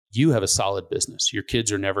you have a solid business. Your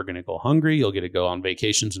kids are never going to go hungry. You'll get to go on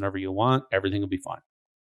vacations whenever you want. Everything will be fine.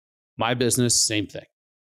 My business, same thing.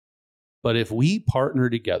 But if we partner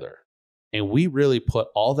together and we really put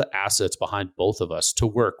all the assets behind both of us to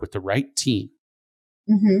work with the right team,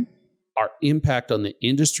 our impact on the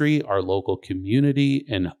industry, our local community,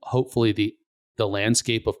 and hopefully the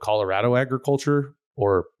landscape of Colorado agriculture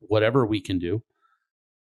or whatever we can do,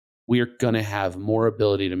 we are going to have more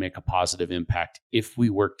ability to make a positive impact if we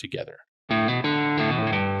work together.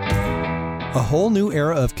 A whole new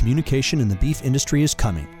era of communication in the beef industry is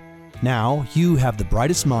coming. Now you have the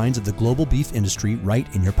brightest minds of the global beef industry right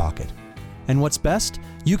in your pocket. And what's best?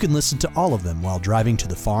 You can listen to all of them while driving to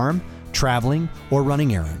the farm, traveling, or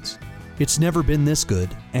running errands. It's never been this good,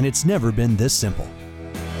 and it's never been this simple.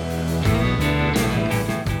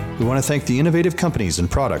 We want to thank the innovative companies and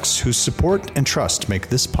products whose support and trust make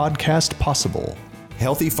this podcast possible.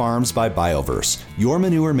 Healthy Farms by Bioverse, your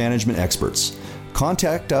manure management experts.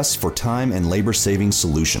 Contact us for time and labor-saving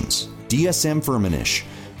solutions. DSM Firmenich.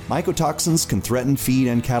 Mycotoxins can threaten feed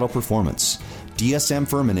and cattle performance. DSM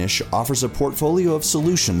Firmenich offers a portfolio of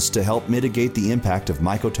solutions to help mitigate the impact of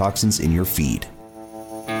mycotoxins in your feed.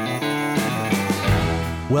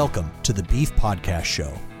 Welcome to the Beef Podcast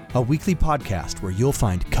Show, a weekly podcast where you'll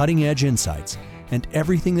find cutting-edge insights and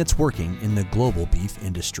everything that's working in the global beef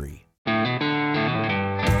industry.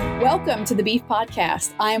 Welcome to the Beef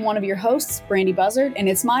Podcast. I am one of your hosts, Brandy Buzzard, and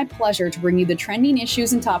it's my pleasure to bring you the trending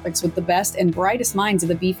issues and topics with the best and brightest minds of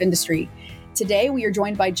the beef industry. Today, we are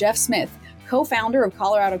joined by Jeff Smith, co-founder of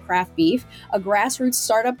Colorado Craft Beef, a grassroots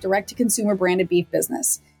startup direct-to-consumer branded beef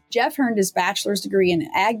business. Jeff earned his bachelor's degree in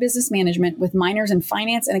ag business management with minors in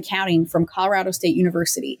finance and accounting from Colorado State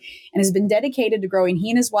University and has been dedicated to growing he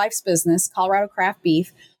and his wife's business, Colorado Craft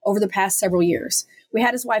Beef, over the past several years. We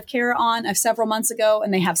had his wife, Kara, on several months ago,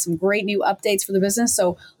 and they have some great new updates for the business.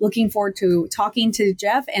 So looking forward to talking to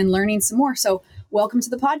Jeff and learning some more. So welcome to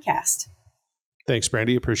the podcast. Thanks,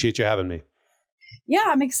 Brandy. Appreciate you having me. Yeah,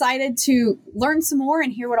 I'm excited to learn some more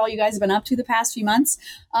and hear what all you guys have been up to the past few months.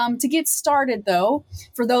 To get started, though,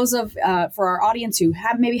 for our audience who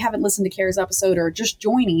haven't listened to Kara's episode or just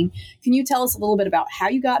joining, can you tell us a little bit about how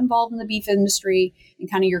you got involved in the beef industry and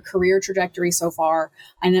kind of your career trajectory so far?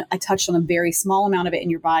 I know I touched on a very small amount of it in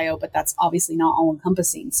your bio, but that's obviously not all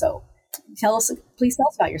encompassing. So please tell us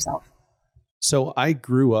about yourself. So I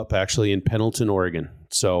grew up actually in Pendleton, Oregon.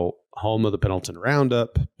 So home of the Pendleton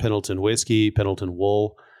Roundup, Pendleton whiskey, Pendleton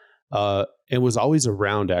wool, and was always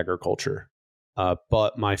around agriculture.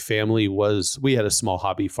 But my family we had a small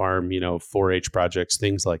hobby farm, 4-H projects,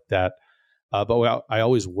 things like that. But I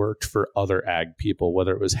always worked for other ag people,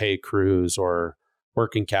 whether it was hay crews or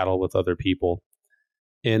working cattle with other people.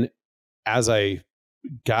 And as I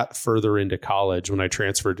got further into college, when I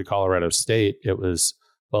transferred to Colorado State, it was,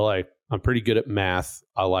 I'm pretty good at math.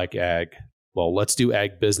 I like ag. Well, let's do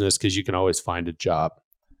ag business because you can always find a job.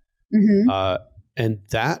 And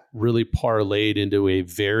that really parlayed into a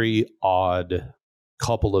very odd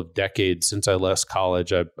couple of decades since I left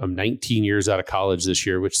college. I'm 19 years out of college this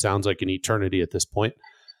year, which sounds like an eternity at this point.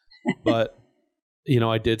 But,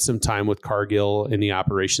 I did some time with Cargill in the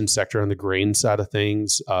operations sector on the grain side of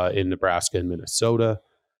things in Nebraska and Minnesota.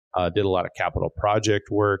 Did a lot of capital project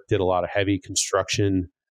work, did a lot of heavy construction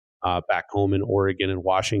back home in Oregon and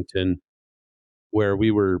Washington, where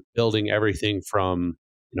we were building everything from,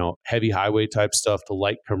 heavy highway type stuff to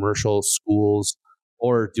light commercial schools,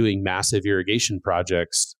 or doing massive irrigation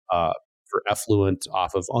projects for effluent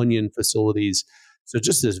off of onion facilities. So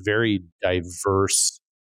just this very diverse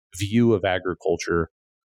view of agriculture,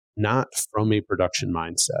 not from a production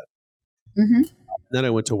mindset. Then I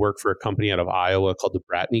went to work for a company out of Iowa called the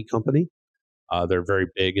Bratney Company. They're very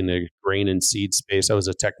big in the grain and seed space. I was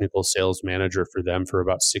a technical sales manager for them for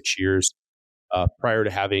about 6 years. Prior to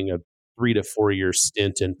having a 3 to 4 year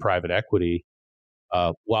stint in private equity,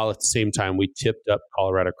 while at the same time we tipped up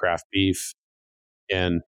Colorado Craft Beef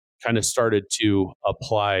and kind of started to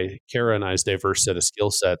apply Kara and I's diverse set of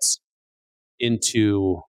skill sets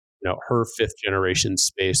into her 5th generation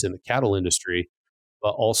space in the cattle industry,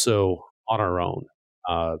 but also on our own.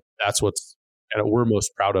 That's what's we're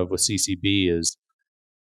most proud of with CCB is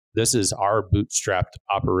this is our bootstrapped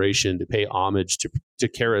operation to pay homage to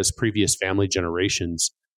Kara's previous family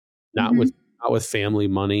generations, not with family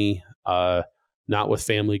money, not with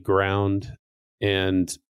family ground,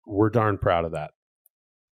 and we're darn proud of that.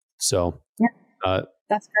 So,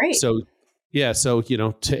 that's great. So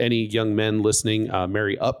to any young men listening,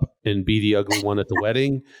 marry up and be the ugly one at the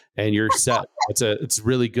wedding, and you're set. It's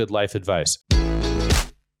really good life advice.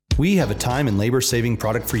 We have a time and labor-saving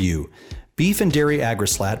product for you. Beef and Dairy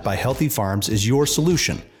Agrislat by Healthy Farms is your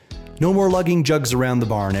solution. No more lugging jugs around the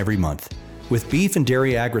barn every month. With Beef and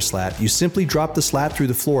Dairy AgriSlat, you simply drop the slat through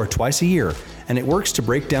the floor twice a year, and it works to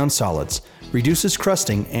break down solids, reduces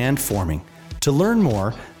crusting and forming. To learn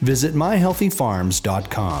more, visit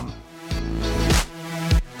myhealthyfarms.com.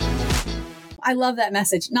 I love that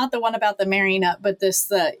message. Not the one about the marrying up, but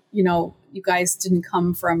this, you guys didn't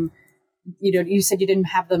come from, you said you didn't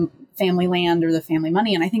have the family land or the family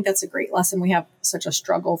money. And I think that's a great lesson. We have such a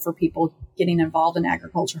struggle for people getting involved in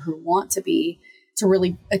agriculture who want to be,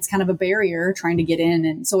 it's kind of a barrier trying to get in.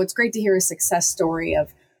 And so it's great to hear a success story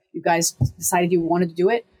of you guys decided you wanted to do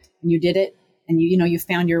it and you did it. And you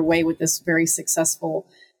found your way with this very successful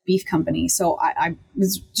beef company. So I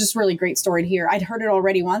was just really great story to hear. I'd heard it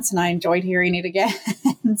already once and I enjoyed hearing it again.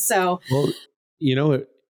 So, well,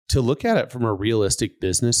 to look at it from a realistic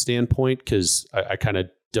business standpoint, because I kind of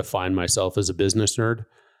define myself as a business nerd,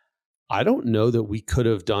 I don't know that we could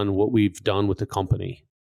have done what we've done with the company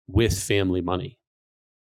with family money.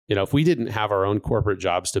 If we didn't have our own corporate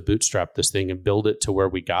jobs to bootstrap this thing and build it to where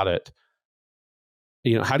we got it,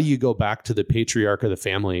 how do you go back to the patriarch of the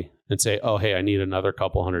family and say, oh, hey, I need another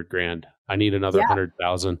couple $100,000. I need another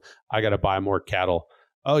 100,000. I got to buy more cattle.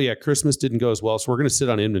 Oh yeah. Christmas didn't go as well. So we're going to sit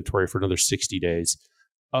on inventory for another 60 days.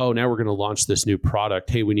 Oh, now we're going to launch this new product.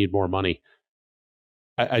 Hey, we need more money.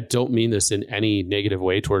 I don't mean this in any negative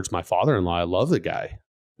way towards my father-in-law. I love the guy,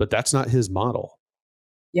 but that's not his model.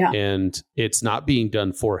 Yeah. And it's not being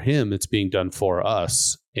done for him. It's being done for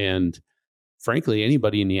us. And frankly,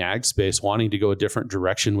 anybody in the ag space wanting to go a different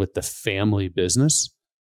direction with the family business,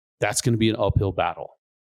 that's going to be an uphill battle.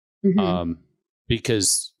 Mm-hmm.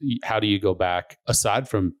 Because how do you go back aside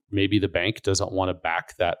from maybe the bank doesn't want to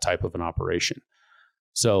back that type of an operation?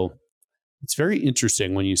 So it's very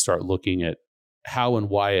interesting when you start looking at how and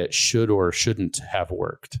why it should or shouldn't have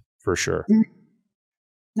worked, for sure. Mm-hmm.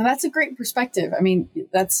 Now that's a great perspective. I mean,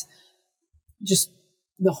 that's just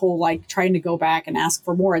the whole trying to go back and ask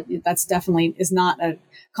for more. That's definitely is not a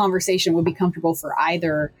conversation would be comfortable for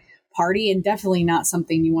either party, and definitely not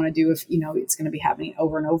something you want to do if it's going to be happening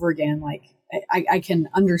over and over again. I can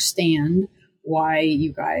understand why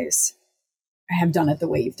you guys have done it the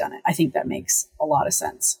way you've done it. I think that makes a lot of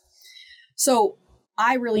sense. So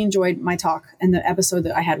I really enjoyed my talk and the episode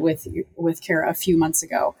that I had with Kara a few months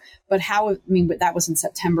ago. But but that was in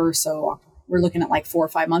September, so we're looking at 4 or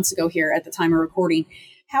 5 months ago here at the time of recording.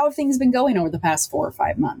 How have things been going over the past 4 or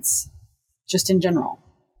 5 months, just in general?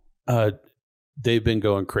 They've been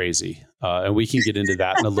going crazy, and we can get into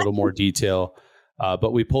that in a little more detail.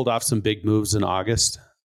 But we pulled off some big moves in August,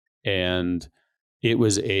 and it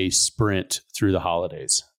was a sprint through the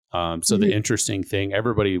holidays. So the interesting thing,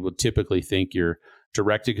 everybody would typically think your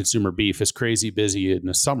direct-to-consumer beef is crazy busy in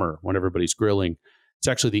the summer when everybody's grilling. It's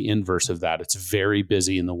actually the inverse of that. It's very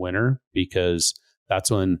busy in the winter because that's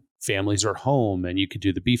when families are home and you could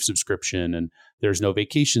do the beef subscription and there's no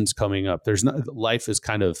vacations coming up. Life is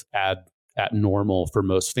kind of at normal for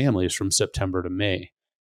most families from September to May.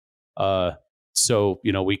 So,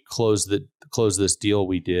 we closed this deal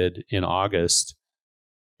we did in August,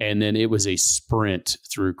 and then it was a sprint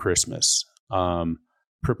through Christmas,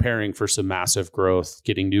 preparing for some massive growth,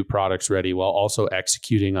 getting new products ready while also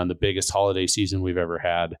executing on the biggest holiday season we've ever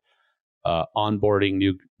had,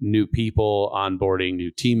 onboarding new people, onboarding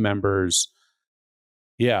new team members.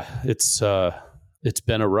 Yeah, it's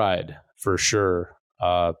been a ride for sure,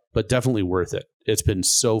 but definitely worth it. It's been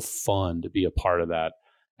so fun to be a part of that.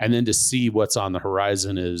 And then to see what's on the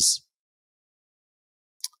horizon it's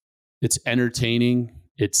entertaining.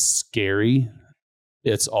 It's scary.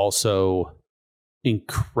 It's also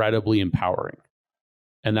incredibly empowering.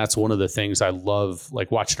 And that's one of the things I love,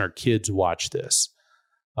 watching our kids watch this.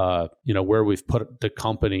 Where we've put the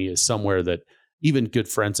company is somewhere that even good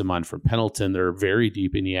friends of mine from Pendleton, they're very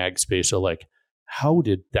deep in the ag space. So how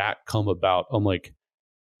did that come about? I'm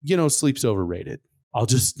sleep's overrated. I'll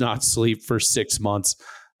just not sleep for 6 months.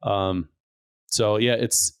 So yeah,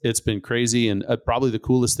 it's been crazy. And probably the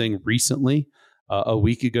coolest thing recently, a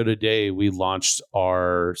week ago today, we launched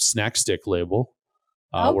our snack stick label,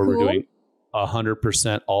 where cool. We're doing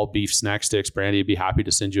 100% all beef snack sticks. Brandy, I'd be happy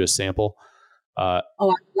to send you a sample. I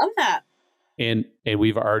love that. And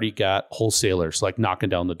we've already got wholesalers knocking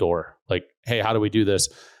down the door. Hey, how do we do this?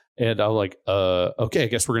 And I'm okay, I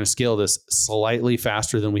guess we're going to scale this slightly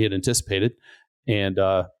faster than we had anticipated. And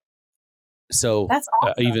so that's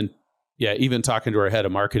awesome. Even talking to our head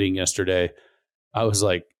of marketing yesterday, I was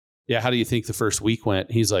how do you think the first week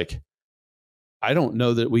went? He's I don't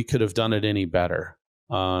know that we could have done it any better.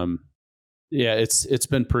 It's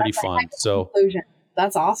been pretty fun. So conclusion.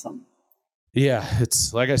 That's awesome. Yeah,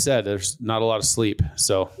 it's like I said, there's not a lot of sleep.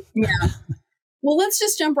 So yeah. Well, let's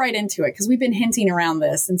just jump right into it because we've been hinting around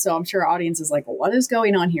this. And so I'm sure our audience is like, well, what is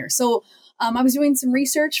going on here? So I was doing some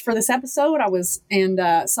research for this episode.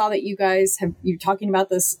 Saw that you're talking about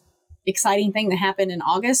this exciting thing that happened in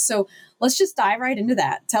August. So let's just dive right into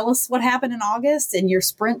that. Tell us what happened in August and your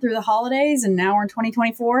sprint through the holidays. And now we're in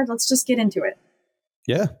 2024. Let's just get into it.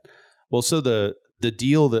 Yeah. Well, so the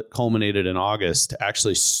deal that culminated in August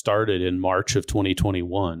actually started in March of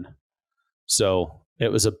 2021. So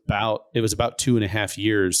it was about 2.5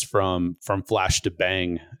 years from flash to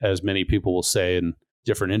bang, as many people will say in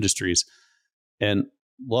different industries. And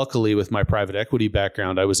luckily, with my private equity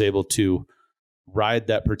background, I was able to ride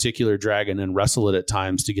that particular dragon and wrestle it at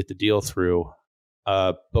times to get the deal through.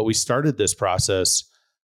 But we started this process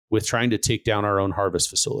with trying to take down our own harvest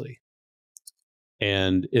facility.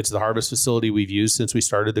 And it's the harvest facility we've used since we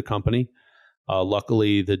started the company.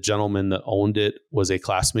 Luckily, the gentleman that owned it was a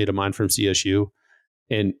classmate of mine from CSU.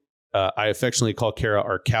 And I affectionately call Kara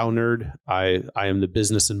our cow nerd. I am the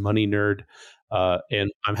business and money nerd.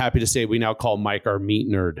 And I'm happy to say we now call Mike our meat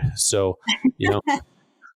nerd. So,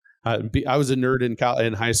 I was a nerd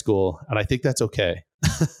in high school, and I think that's okay.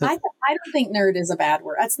 I don't think nerd is a bad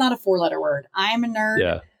word. That's not a 4-letter word. I am a nerd.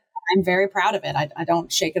 Yeah. I'm very proud of it. I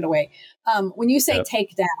don't shake it away. When you say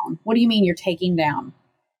take down, what do you mean you're taking down?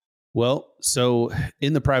 Well, so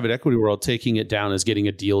in the private equity world, taking it down is getting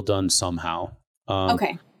a deal done somehow.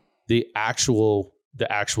 Okay. The actual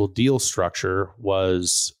deal structure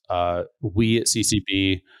was we at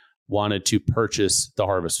CCB wanted to purchase the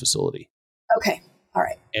harvest facility. Okay. All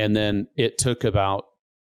right. And then it took about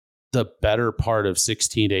the better part of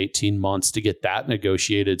 16 to 18 months to get that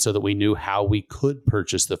negotiated so that we knew how we could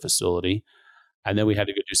purchase the facility. And then we had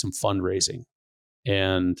to go do some fundraising.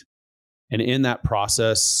 And in that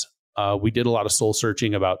process, we did a lot of soul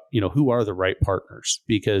searching about, who are the right partners,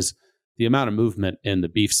 because the amount of movement in the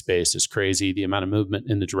beef space is crazy. The amount of movement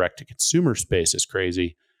in the direct to consumer space is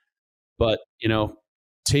crazy. But,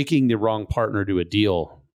 taking the wrong partner to a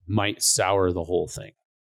deal might sour the whole thing.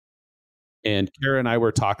 And Kara and I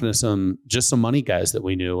were talking to some money guys that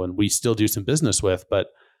we knew and we still do some business with, but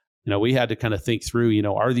we had to kind of think through,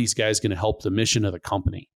 are these guys going to help the mission of the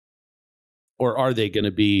company? Or are they going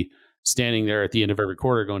to be standing there at the end of every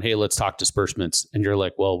quarter going, hey, let's talk disbursements? And you're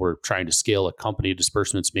like, well, we're trying to scale a company.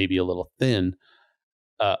 Disbursements may be a little thin.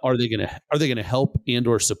 Are they going to help and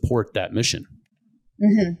or support that mission?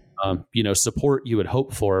 Mm-hmm. Support you would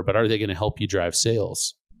hope for, but are they going to help you drive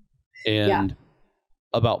sales? And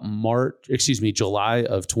about July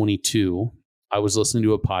of 22, I was listening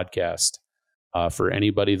to a podcast. For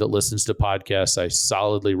anybody that listens to podcasts, I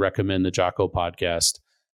solidly recommend the Jocko podcast.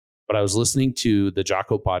 But I was listening to the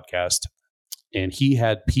Jocko podcast, and he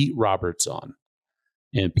had Pete Roberts on.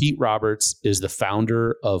 And Pete Roberts is the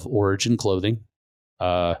founder of Origin Clothing.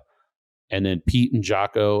 And then Pete and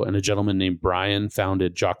Jocko and a gentleman named Brian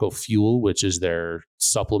founded Jocko Fuel, which is their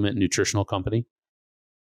supplement nutritional company.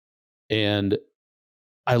 And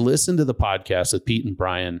I listened to the podcast with Pete and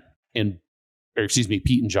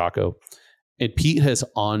Pete and Jocko. And Pete has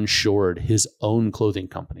onshored his own clothing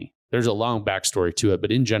company. There's a long backstory to it,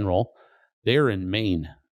 but in general, they are in Maine.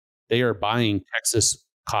 They are buying Texas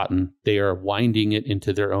cotton. They are winding it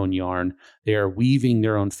into their own yarn. They are weaving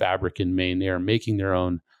their own fabric in Maine. They are making their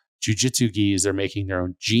own jiu-jitsu gis. They're making their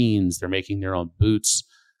own jeans. They're making their own boots.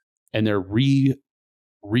 And they're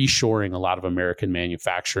reshoring a lot of American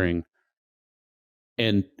manufacturing.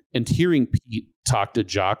 And hearing Pete talk to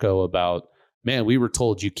Jocko about, man, we were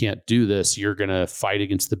told you can't do this. You're going to fight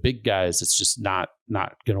against the big guys. It's just not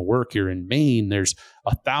going to work. You're in Maine. There's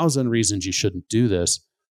 1,000 reasons you shouldn't do this.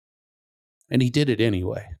 And he did it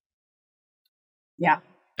anyway. Yeah.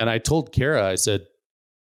 And I told Kara, I said,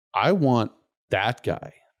 I want that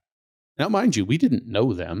guy. Now, mind you, we didn't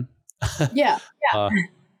know them. Yeah.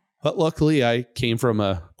 But luckily, I came from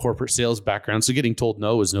a corporate sales background, so getting told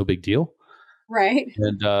no was no big deal. Right.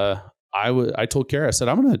 And I told Kara, I said,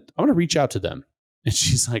 I'm gonna reach out to them. And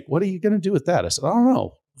she's like, what are you gonna do with that? I said, I don't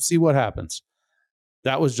know. See what happens.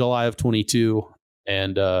 That was July of 22.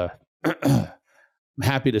 And I'm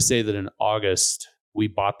happy to say that in August, we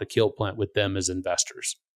bought the kill plant with them as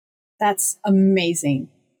investors. That's amazing.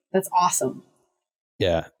 That's awesome.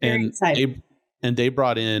 Yeah. Very exciting. They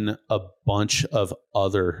brought in a bunch of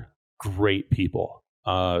other great people.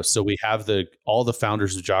 So we have all the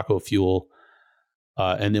founders of Jocko Fuel.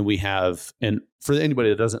 And then we have, and for anybody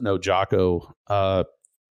that doesn't know Jocko,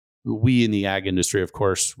 we in the ag industry, of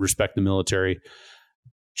course, respect the military.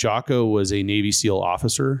 Jocko was a Navy SEAL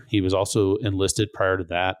officer. He was also enlisted prior to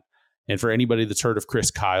that. And for anybody that's heard of Chris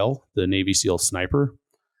Kyle, the Navy SEAL sniper,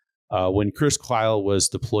 when Chris Kyle was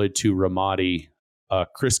deployed to Ramadi,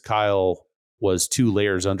 Chris Kyle was 2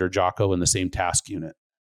 layers under Jocko in the same task unit.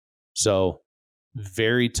 So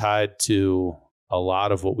very tied to a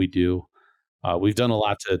lot of what we do. We've done a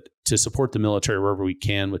lot to support the military wherever we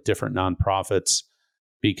can with different nonprofits,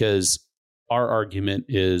 because our argument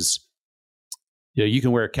is, you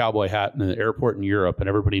can wear a cowboy hat in the airport in Europe and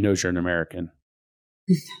everybody knows you're an American.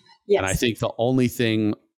 Yes. And I think the only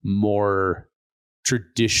thing more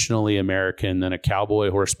traditionally American than a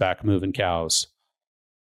cowboy horseback moving cows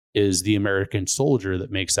is the American soldier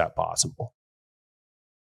that makes that possible.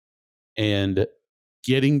 And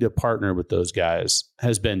getting to partner with those guys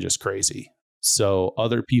has been just crazy. So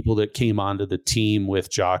other people that came onto the team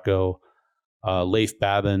with Jocko, Leif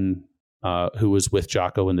Babin, who was with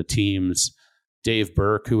Jocko in the teams, Dave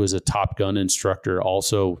Burke, who was a Top Gun instructor,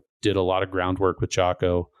 also did a lot of groundwork with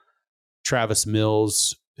Jocko. Travis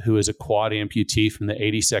Mills, who is a quad amputee from the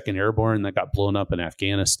 82nd Airborne that got blown up in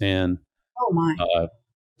Afghanistan. Oh my.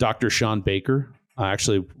 Dr. Sean Baker,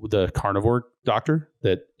 actually the carnivore doctor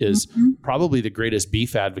that is probably the greatest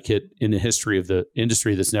beef advocate in the history of the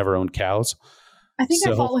industry that's never owned cows. I think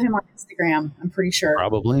I follow him on Instagram. I'm pretty sure.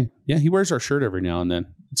 Probably. Yeah, he wears our shirt every now and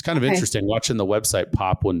then. It's kind of interesting watching the website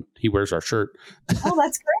pop when he wears our shirt. Oh,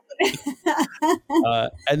 that's great.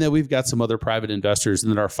 And then we've got some other private investors.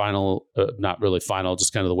 And then our final, not really final,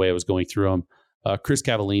 just kind of the way I was going through them. Chris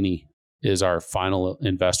Cavallini is our final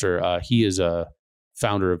investor. He is a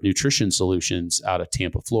founder of Nutrition Solutions out of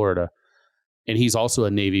Tampa, Florida. And he's also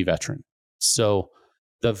a Navy veteran. So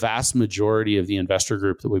the vast majority of the investor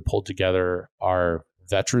group that we pulled together are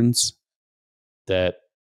veterans that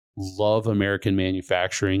love American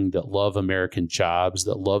manufacturing, that love American jobs,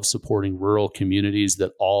 that love supporting rural communities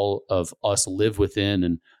that all of us live within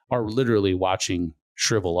and are literally watching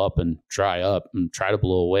shrivel up and dry up and try to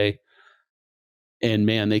blow away. And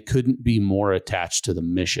man, they couldn't be more attached to the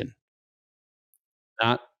mission.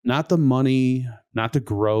 Not the money, not the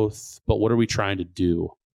growth, but what are we trying to do?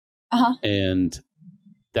 And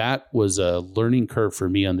that was a learning curve for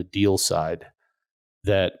me on the deal side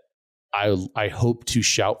that I hope to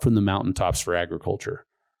shout from the mountaintops for agriculture,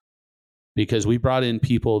 because we brought in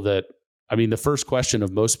people that, I mean, the first question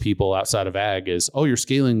of most people outside of ag is, oh, you're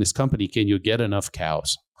scaling this company. Can you get enough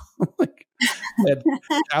cows? Like,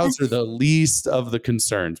 cows are the least of the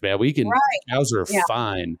concerns, man. We can, cows are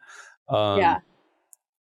fine.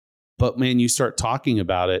 But man, you start talking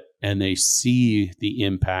about it and they see the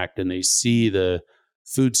impact and they see the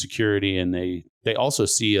food security, and they also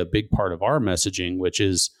see a big part of our messaging, which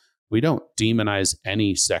is we don't demonize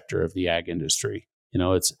any sector of the ag industry.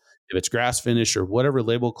 It's if it's grass finish or whatever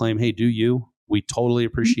label claim, hey, do you? We totally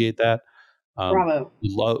appreciate that. Bravo.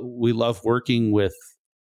 We love working with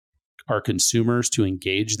our consumers to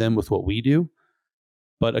engage them with what we do.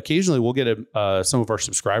 But occasionally we'll get some of our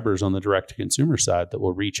subscribers on the direct to consumer side that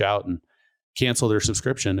will reach out and cancel their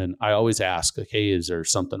subscription. And I always ask, like, hey, is there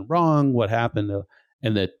something wrong? What happened?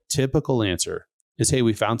 And the typical answer is, hey,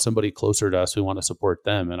 we found somebody closer to us. We want to support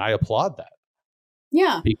them. And I applaud that.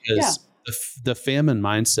 Yeah. Because the famine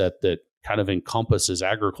mindset that kind of encompasses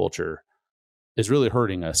agriculture is really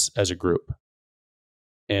hurting us as a group.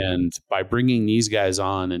 And by bringing these guys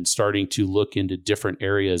on and starting to look into different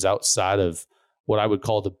areas outside of what I would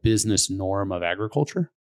call the business norm of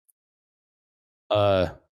agriculture,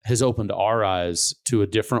 has opened our eyes to a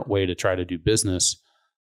different way to try to do business.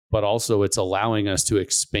 But also it's allowing us to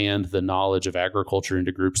expand the knowledge of agriculture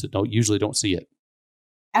into groups that usually don't see it.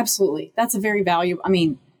 Absolutely. That's a very valuable, I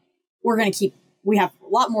mean, we have a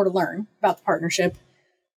lot more to learn about the partnership.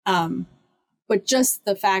 But just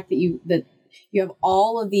the fact that you have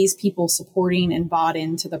all of these people supporting and bought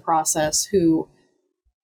into the process who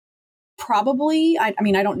probably, I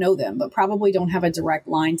mean, I don't know them, but probably don't have a direct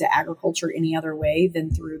line to agriculture any other way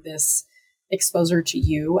than through this exposure to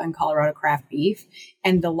you and Colorado craft beef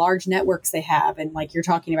and the large networks they have. And like you're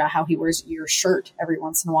talking about how he wears your shirt every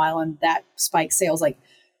once in a while and that spikes sales, like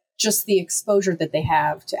just the exposure that they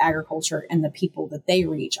have to agriculture and the people that they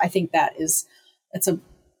reach. I think it's a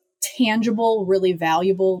tangible, really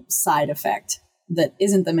valuable side effect that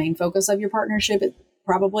isn't the main focus of your partnership,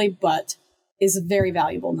 probably, but is very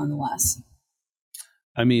valuable nonetheless.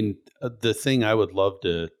 I mean, the thing I would love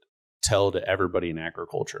to tell to everybody in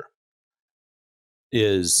agriculture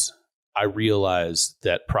is I realize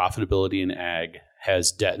that profitability in ag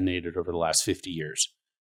has detonated over the last 50 years.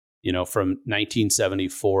 From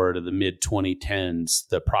 1974 to the mid 2010s,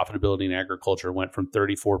 the profitability in agriculture went from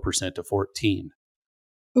 34% to 14%.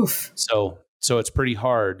 Oof. So it's pretty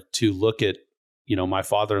hard to look at, my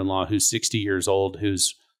father-in-law who's 60 years old,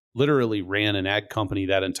 who's literally ran an ag company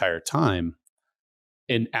that entire time,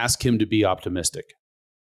 and ask him to be optimistic.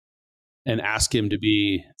 and ask him to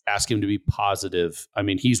be positive. I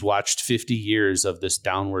mean, he's watched 50 years of this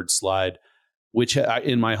downward slide, which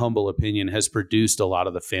in my humble opinion has produced a lot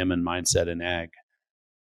of the famine mindset in ag.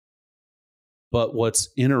 But what's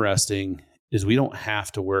interesting is we don't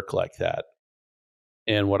have to work like that.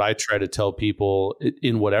 And what I try to tell people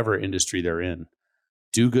in whatever industry they're in,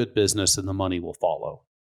 do good business and the money will follow.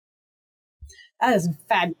 That is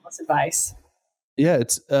fabulous advice. Yeah,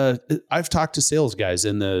 it's I've talked to sales guys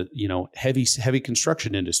in the, heavy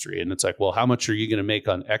construction industry, and it's like, well, how much are you going to make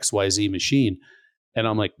on XYZ machine? And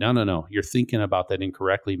I'm like, no, you're thinking about that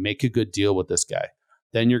incorrectly. Make a good deal with this guy.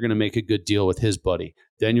 Then you're going to make a good deal with his buddy.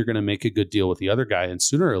 Then you're going to make a good deal with the other guy. And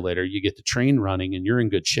sooner or later, you get the train running and you're in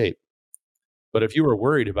good shape. But if you were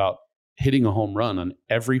worried about hitting a home run on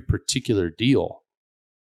every particular deal,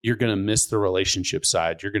 you're going to miss the relationship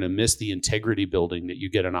side. You're going to miss the integrity building that you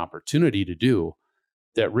get an opportunity to do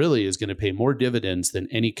that really is going to pay more dividends than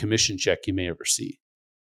any commission check you may ever see.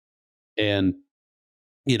 And,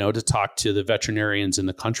 to talk to the veterinarians in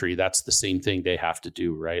the country, that's the same thing they have to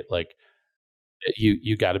do, right? Like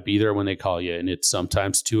you got to be there when they call you, and it's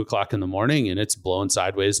sometimes 2:00 in the morning and it's blowing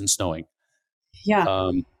sideways and snowing.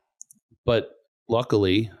 Yeah. But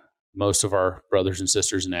luckily, most of our brothers and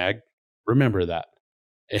sisters in ag remember that.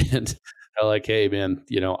 And they're like, hey, man,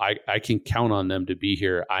 I can count on them to be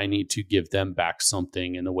here. I need to give them back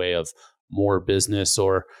something in the way of more business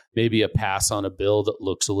or maybe a pass on a bill that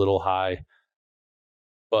looks a little high.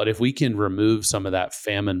 But if we can remove some of that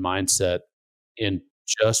famine mindset and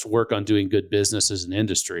just work on doing good business as an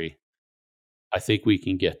industry, I think we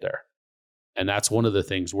can get there. And that's one of the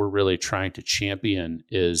things we're really trying to champion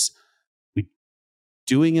is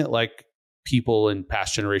doing it like people in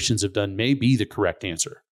past generations have done may be the correct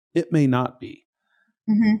answer. It may not be.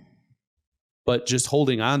 Mm-hmm. But just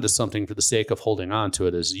holding on to something for the sake of holding on to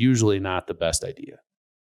it is usually not the best idea.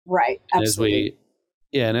 Right. Absolutely.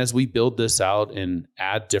 And as we build this out and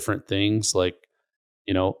add different things like,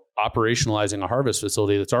 operationalizing a harvest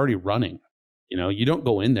facility that's already running, you don't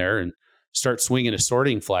go in there and start swinging a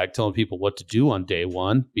sorting flag telling people what to do on day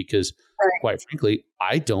one, because quite frankly,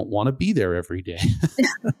 I don't want to be there every day.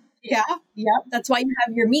 Yeah. That's why you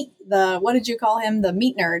have your what did you call him? The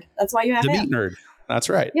meat nerd. That's why you have the him. meat nerd. That's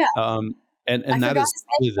right. Yeah. And that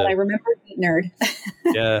is but I remember meat nerd.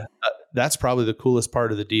 Yeah. That's probably the coolest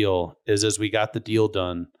part of the deal is as we got the deal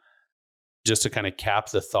done, just to kind of cap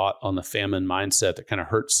the thought on the famine mindset that kind of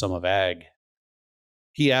hurts some of ag.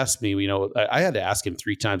 He asked me, I had to ask him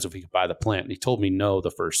 3 times if we could buy the plant. And he told me no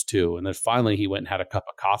the first 2. And then finally he went and had a cup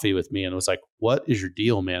of coffee with me and was like, what is your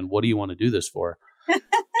deal, man? What do you want to do this for?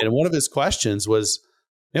 And one of his questions was,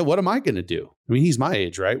 what am I going to do? I mean, he's my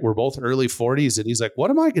age, right? We're both early 40s. And he's like, what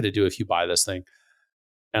am I going to do if you buy this thing?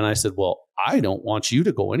 And I said, well, I don't want you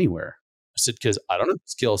to go anywhere. I said, because I don't have the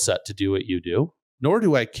skill set to do what you do, nor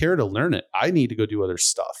do I care to learn it. I need to go do other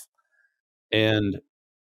stuff. And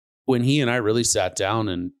when he and I really sat down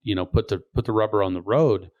and, put the rubber on the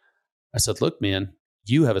road, I said, look, man,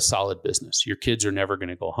 you have a solid business. Your kids are never going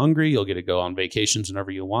to go hungry. You'll get to go on vacations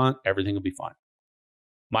whenever you want. Everything will be fine.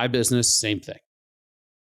 My business, same thing.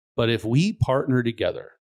 But if we partner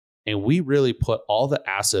together and we really put all the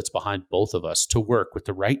assets behind both of us to work with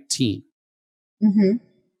the right team, mm-hmm.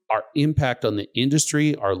 our impact on the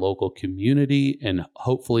industry, our local community, and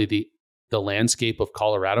hopefully the landscape of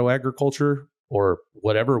Colorado agriculture or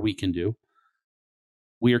whatever we can do,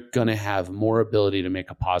 we are going to have more ability to make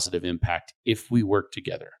a positive impact if we work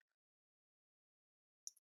together.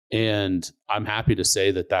 And I'm happy to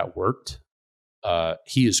say that worked.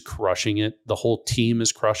 He is crushing it. The whole team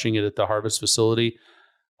is crushing it at the harvest facility.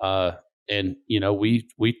 And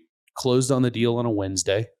we closed on the deal on a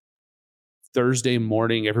Wednesday. Thursday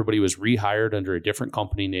morning, everybody was rehired under a different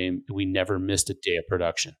company name. We never missed a day of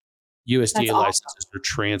production. USDA licenses were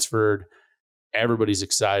transferred. Everybody's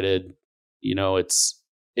excited.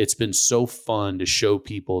 It's been so fun to show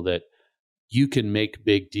people that you can make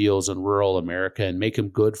big deals in rural America and make them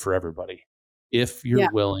good for everybody if you're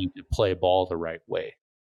willing to play ball the right way.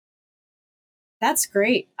 That's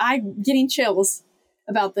great. I'm getting chills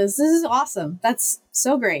about this. This is awesome. That's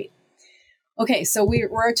so great. Okay, so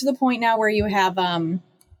we're to the point now where you have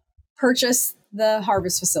purchased the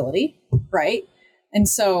harvest facility, right? And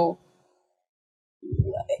so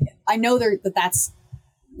I know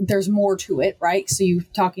there's more to it, right? So you're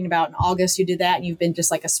talking about in August you did that, and you've been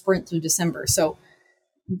just like a sprint through December. So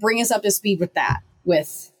bring us up to speed with that.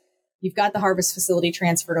 You've got the harvest facility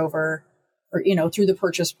transferred over, or through the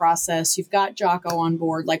purchase process. You've got Jocko on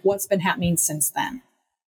board. Like, what's been happening since then?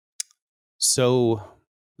 So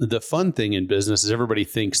the fun thing in business is everybody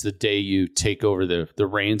thinks the day you take over the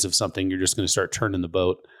reins of something, you're just going to start turning the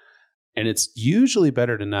boat. And it's usually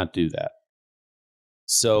better to not do that.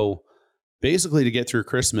 So basically, to get through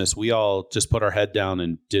Christmas, we all just put our head down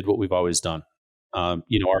and did what we've always done. Our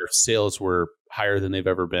sales were higher than they've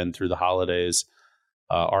ever been through the holidays.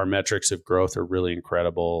 Our metrics of growth are really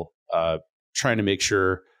incredible. Trying to make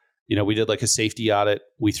sure, we did like a safety audit.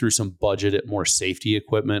 We threw some budget at more safety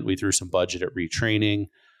equipment. We threw some budget at retraining.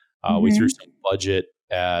 We threw some budget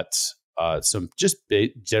at some just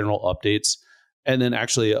general updates. And then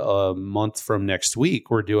actually a month from next week,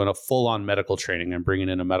 we're doing a full-on medical training. I'm bringing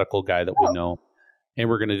in a medical guy that we know, and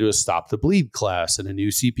we're going to do a stop the bleed class and a new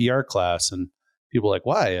CPR class. And people are like,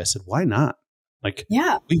 why? I said, why not? Like,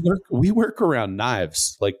 we work around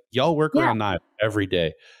knives. Like y'all work around knives every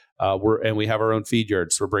day. And we have our own feed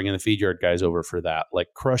yard. So we're bringing the feed yard guys over for that, like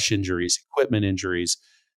crush injuries, equipment injuries,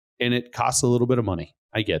 and it costs a little bit of money.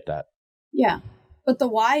 I get that. Yeah. But the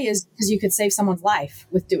why is because you could save someone's life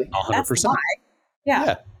with doing it. 100%. That's the why.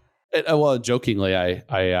 Yeah. And, well, jokingly, I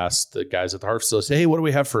asked the guys at the harvest facility, hey, what do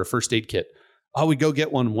we have for a first aid kit? Oh, we go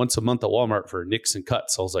get one once a month at Walmart for nicks and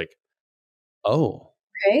cuts. I was like, oh,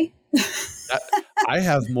 okay. I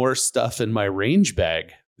have more stuff in my range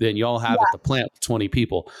bag than y'all have at the plant with 20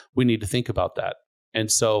 people. We need to think about that.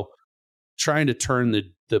 And so trying to turn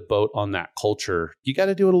the boat on that culture, you got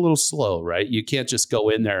to do it a little slow, right? You can't just go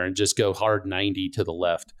in there and just go hard 90 to the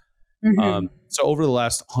left. So over the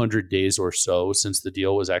last 100 days or so since the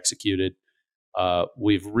deal was executed,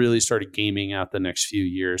 we've really started gaming out the next few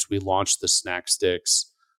years. We launched the snack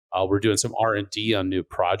sticks. We're doing some R&D on new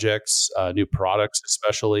projects, new products,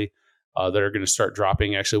 especially that are going to start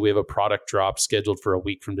dropping. Actually, we have a product drop scheduled for a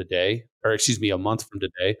month from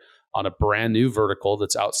today on a brand new vertical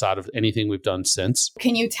that's outside of anything we've done since.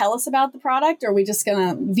 Can you tell us about the product, or are we just going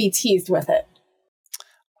to be teased with it?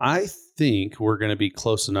 I think we're going to be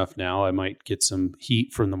close enough now. I might get some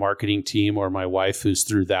heat from the marketing team or my wife who's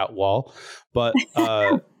through that wall, but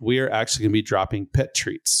we are actually going to be dropping pet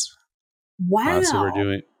treats. Wow.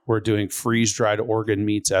 So we're doing freeze-dried organ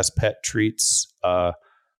meats as pet treats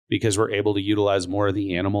because we're able to utilize more of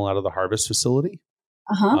the animal out of the harvest facility.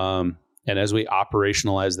 And as we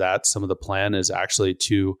operationalize that, some of the plan is actually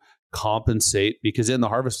to compensate, because in the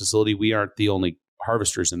harvest facility, we aren't the only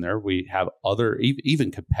harvesters in there. We have other,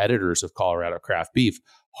 even competitors of Colorado craft beef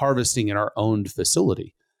harvesting in our own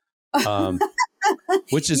facility,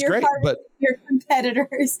 which is great. But your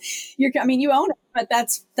competitors, you own it, but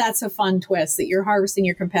that's a fun twist that you're harvesting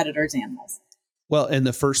your competitors' animals. Well, and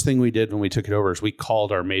the first thing we did when we took it over is we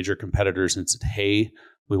called our major competitors and said, hey,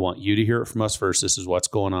 we want you to hear it from us first. This is what's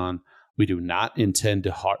going on. We do not intend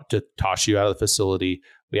to toss you out of the facility.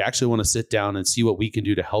 We actually want to sit down and see what we can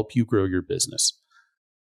do to help you grow your business.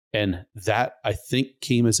 And that, I think,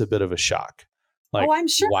 came as a bit of a shock. Like, I'm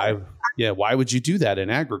sure. Why would you do that in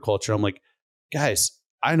agriculture? I'm like, guys,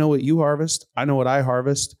 I know what you harvest. I know what I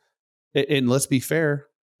harvest. And let's be fair,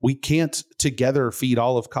 we can't together feed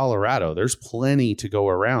all of Colorado. There's plenty to go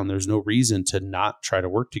around. There's no reason to not try to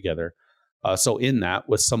work together. So in that,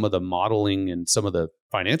 with some of the modeling and some of the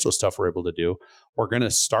financial stuff we're able to do, we're going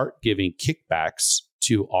to start giving kickbacks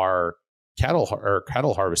to our cattle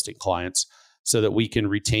harvesting clients so that we can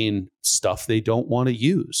retain stuff they don't want to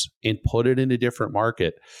use and put it in a different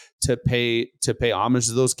market to pay homage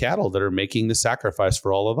to those cattle that are making the sacrifice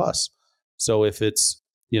for all of us. So if it's,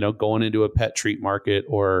 going into a pet treat market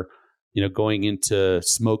or, going into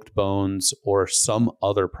smoked bones or some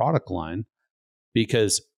other product line,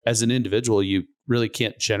 because as an individual, you really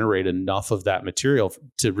can't generate enough of that material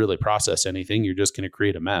to really process anything. You're just going to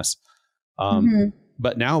create a mess.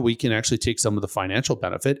 But now we can actually take some of the financial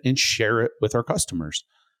benefit and share it with our customers.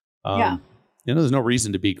 There's no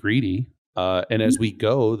reason to be greedy. And as we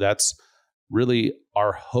go, that's really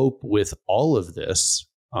our hope with all of this.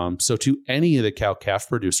 So to any of the cow-calf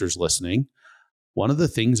producers listening, one of the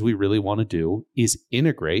things we really want to do is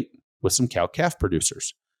integrate with some cow-calf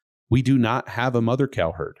producers. We do not have a mother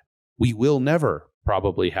cow herd. We will never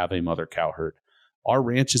probably have a mother cow herd. Our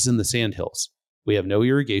ranch is in the Sandhills. We have no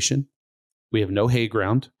irrigation. We have no hay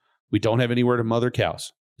ground. We don't have anywhere to mother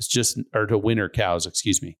cows. Or to winter cows,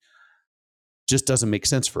 excuse me. Just doesn't make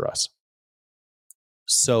sense for us.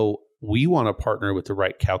 So we want to partner with the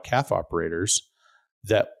right cow-calf operators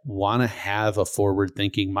that want to have a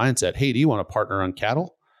forward-thinking mindset. Hey, do you want to partner on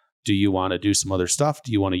cattle? Do you want to do some other stuff?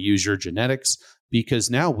 Do you want to use your genetics? Because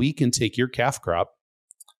now we can take your calf crop,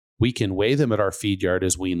 we can weigh them at our feed yard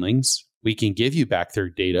as weanlings, we can give you back their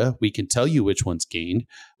data, we can tell you which one's gained,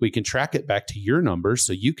 we can track it back to your numbers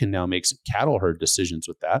so you can now make some cattle herd decisions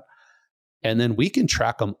with that. And then we can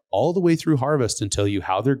track them all the way through harvest and tell you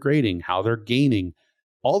how they're grading, how they're gaining,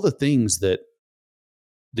 all the things that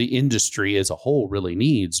the industry as a whole really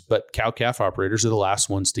needs, but cow-calf operators are the last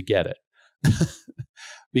ones to get it.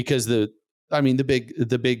 Because the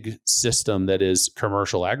big system that is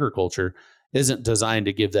commercial agriculture isn't designed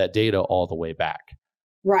to give that data all the way back.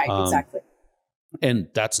 Right, exactly. And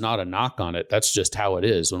that's not a knock on it. That's just how it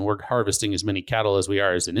is. When we're harvesting as many cattle as we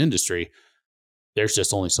are as an industry, there's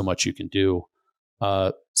just only so much you can do.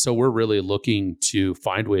 So we're really looking to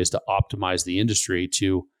find ways to optimize the industry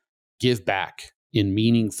to give back in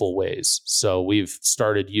meaningful ways. So we've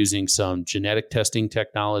started using some genetic testing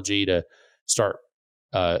technology to start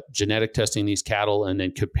genetic testing these cattle and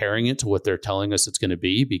then comparing it to what they're telling us it's going to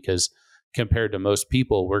be, because compared to most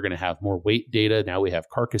people, we're going to have more weight data. Now we have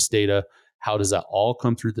carcass data. How does that all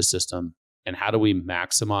come through the system? And how do we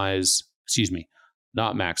optimize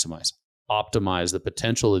the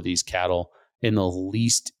potential of these cattle in the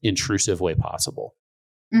least intrusive way possible?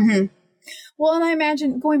 Mm-hmm. Well, and I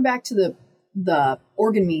imagine going back to the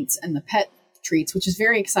organ meats and the pet treats, which is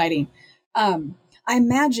very exciting. I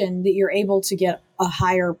imagine that you're able to get a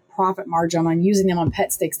higher profit margin on using them on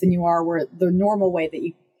pet sticks than you are where the normal way that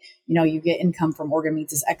you get income from organ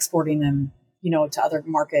meats is exporting them, to other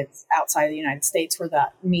markets outside of the United States where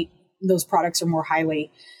those products are more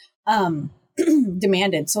highly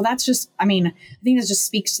demanded. So that's just, I think that just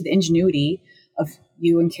speaks to the ingenuity of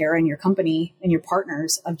you and Kara and your company and your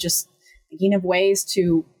partners of just thinking of ways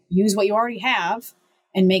to use what you already have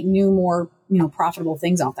and make new, more, profitable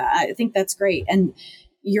things off that. I think that's great. And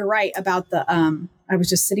you're right about I was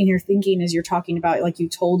just sitting here thinking as you're talking about, like you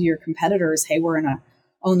told your competitors, hey, we're going to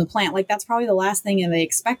own the plant. Like that's probably the last thing that they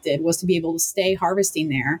expected was to be able to stay harvesting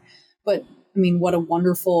there. But what a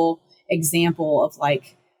wonderful example of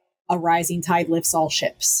like a rising tide lifts all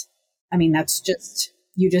ships. That's just,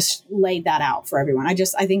 you just laid that out for everyone. I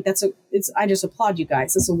think I just applaud you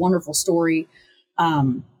guys. It's a wonderful story,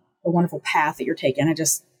 a wonderful path that you're taking.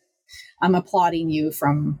 I'm applauding you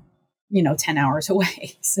from, 10 hours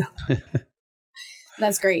away. So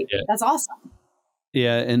that's great. Yeah. That's awesome.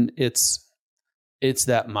 Yeah. And it's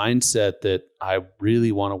that mindset that I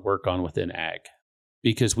really want to work on within ag,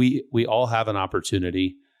 because we all have an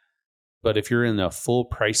opportunity, but if you're in a full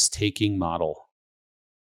price taking model,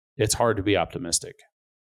 it's hard to be optimistic.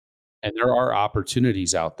 And there are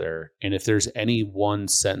opportunities out there. And if there's any one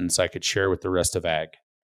sentence I could share with the rest of ag,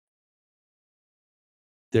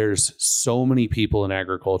 there's so many people in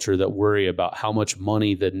agriculture that worry about how much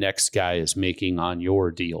money the next guy is making on your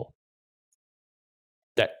deal.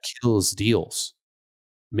 That kills deals.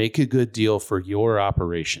 Make a good deal for your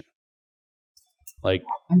operation. Like,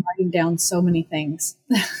 I'm writing down so many things.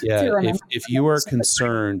 Yeah. if you are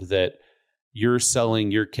concerned that you're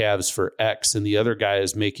selling your calves for X and the other guy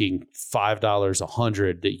is making $5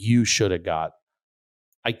 100 that you should have got,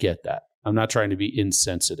 I get that. I'm not trying to be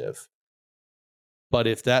insensitive. But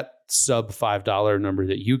if that sub $5 number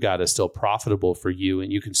that you got is still profitable for you and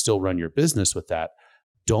you can still run your business with that,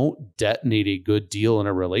 don't detonate a good deal in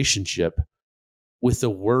a relationship with the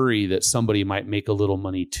worry that somebody might make a little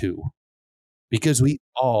money too. Because we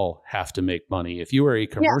all have to make money. If you are a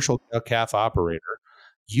commercial calf operator,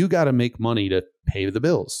 you got to make money to pay the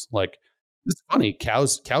bills. Like, it's funny,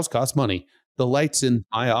 cows cost money. The lights in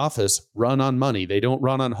my office run on money. They don't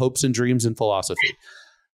run on hopes and dreams and philosophy.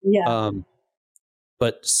 Yeah.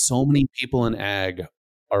 But so many people in ag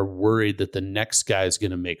are worried that the next guy is going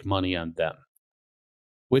to make money on them,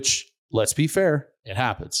 which, let's be fair, it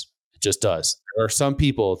happens. It just does. There are some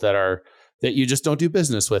people that you just don't do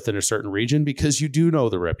business with in a certain region because you do know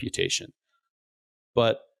the reputation.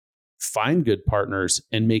 But find good partners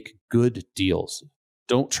and make good deals.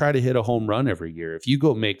 Don't try to hit a home run every year. If you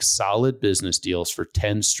go make solid business deals for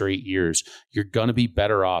 10 straight years, you're going to be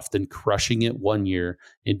better off than crushing it one year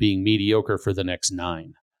and being mediocre for the next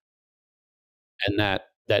 9. And that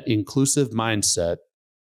inclusive mindset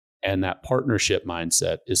and that partnership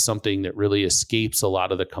mindset is something that really escapes a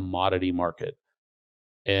lot of the commodity market.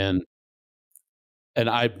 And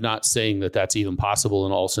I'm not saying that that's even possible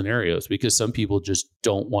in all scenarios, because some people just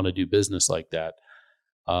don't want to do business like that.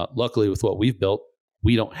 Luckily, with what we've built,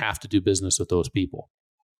 we don't have to do business with those people.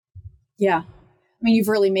 Yeah. You've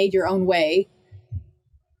really made your own way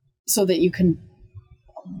so that you can,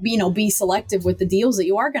 be selective with the deals that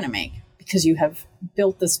you are going to make, because you have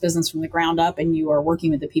built this business from the ground up and you are working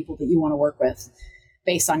with the people that you want to work with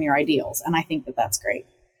based on your ideals. And I think that that's great.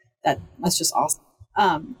 That's just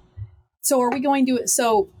awesome. So are we going to,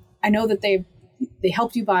 so I know that they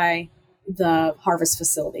helped you buy the harvest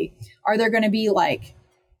facility. Are there going to be like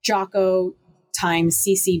Jocko times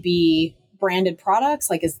CCB branded products?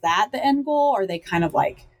 Like, is that the end goal? Are they kind of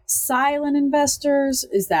like silent investors?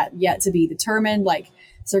 Is that yet to be determined? Like,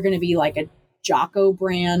 is there going to be like Jocko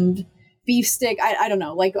brand beef stick? I don't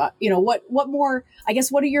know. Like, what more, I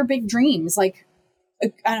guess, what are your big dreams? Like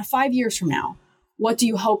 5 years from now, what do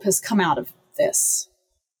you hope has come out of this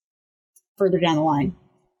further down the line?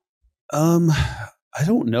 I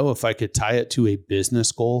don't know if I could tie it to a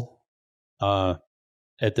business goal.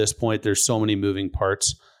 At this point, there's so many moving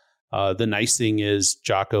parts. The nice thing is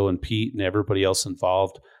Jocko and Pete and everybody else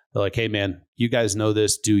involved, they're like, hey man, you guys know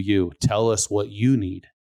this, do you? Tell us what you need.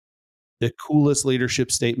 The coolest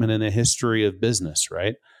leadership statement in the history of business,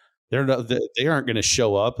 right? They aren't going to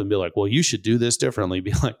show up and be like, well, you should do this differently.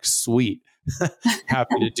 Be like, sweet,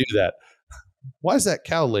 happy to do that. Why is that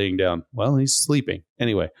cow laying down? Well, he's sleeping.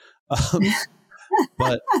 Anyway.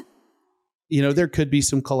 But, there could be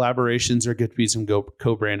some collaborations. There could be some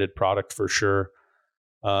co-branded product for sure.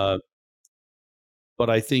 But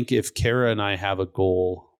I think if Kara and I have a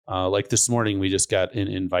goal, like this morning, we just got an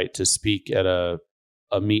invite to speak at a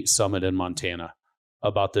meat summit in Montana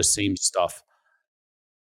about the same stuff.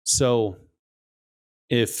 So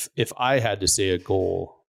if I had to say a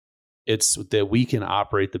goal, it's that we can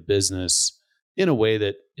operate the business in a way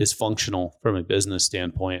that is functional from a business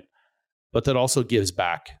standpoint, but that also gives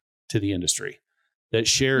back to the industry, that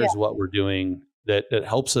shares what we're doing, that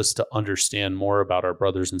helps us to understand more about our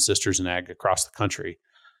brothers and sisters in ag across the country.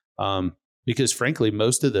 Because frankly,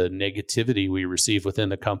 most of the negativity we receive within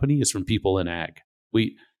the company is from people in ag.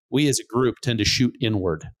 We as a group tend to shoot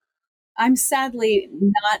inward. I'm sadly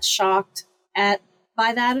not shocked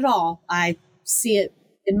by that at all. I see it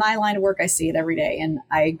in my line of work. I see it every day, and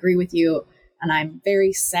I agree with you. And I'm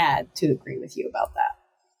very sad to agree with you about that.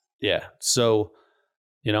 Yeah. So,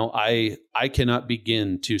 I cannot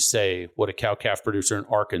begin to say what a cow-calf producer in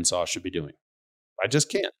Arkansas should be doing. I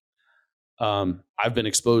just can't. I've been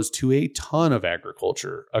exposed to a ton of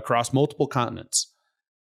agriculture across multiple continents.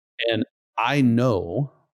 And I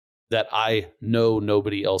know that I know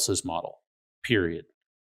nobody else's model, period.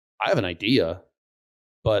 I have an idea,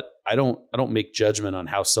 but I don't make judgment on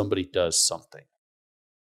how somebody does something.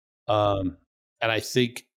 And I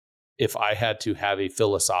think if I had to have a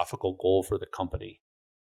philosophical goal for the company,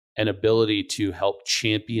 an ability to help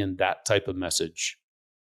champion that type of message,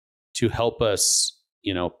 to help us,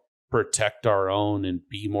 protect our own and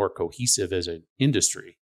be more cohesive as an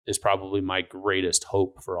industry, is probably my greatest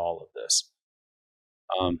hope for all of this.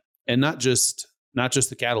 And not just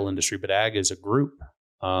the cattle industry, but ag as a group.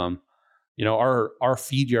 Our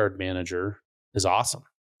feed yard manager is awesome.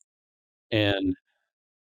 And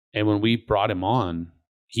when we brought him on,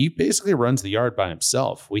 he basically runs the yard by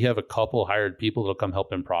himself. We have a couple hired people that'll come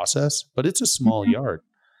help him process, but it's a small yard.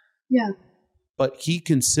 Yeah. But he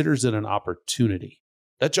considers it an opportunity.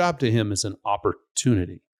 That job to him is an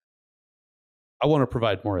opportunity. I want to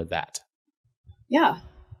provide more of that. Yeah.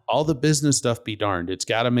 All the business stuff be darned. It's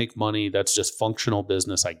got to make money. That's just functional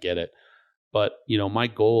business. I get it. But, my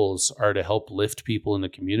goals are to help lift people in the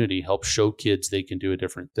community, help show kids they can do a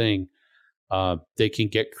different thing. They can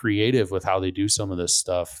get creative with how they do some of this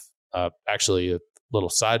stuff. Actually, a little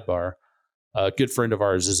sidebar. A good friend of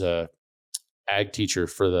ours is a ag teacher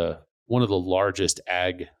for one of the largest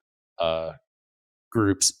ag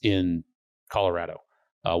groups in Colorado,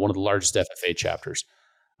 one of the largest FFA chapters.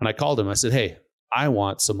 And I called him. I said, hey, I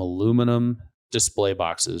want some aluminum display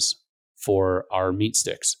boxes for our meat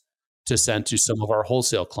sticks to send to some of our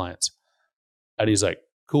wholesale clients. And he's like,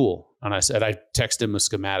 cool. And I said, I texted him a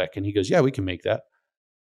schematic and he goes, yeah, we can make that.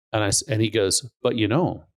 And he goes, but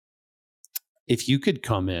if you could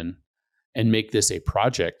come in and make this a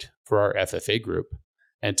project for our FFA group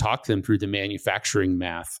and talk them through the manufacturing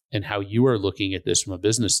math and how you are looking at this from a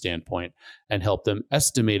business standpoint, and help them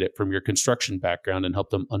estimate it from your construction background, and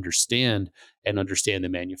help them understand the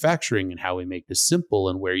manufacturing and how we make this simple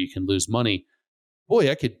and where you can lose money.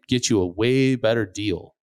 Boy, I could get you a way better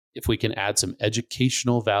deal if we can add some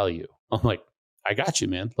educational value. I'm like, I got you,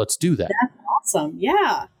 man. Let's do that. That's awesome.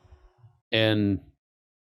 Yeah. And,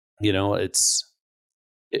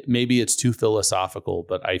 maybe it's too philosophical,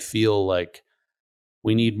 but I feel like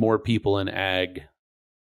we need more people in ag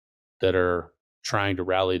that are trying to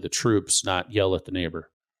rally the troops, not yell at the neighbor.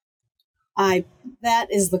 That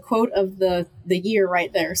is the quote of the year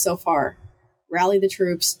right there so far. Rally the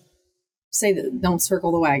troops. Say that, don't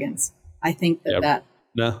circle the wagons. I think that.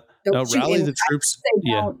 No, rally the troops.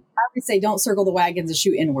 I would say don't circle the wagons and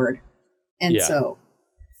shoot inward. And so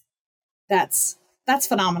that's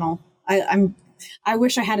phenomenal. I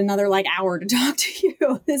wish I had another hour to talk to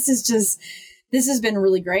you. This has been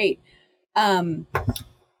really great. Everything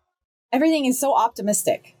is so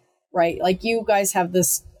optimistic, right? Like, you guys have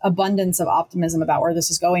this abundance of optimism about where this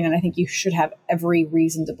is going. And I think you should have every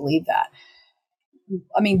reason to believe that.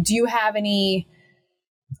 do you have any,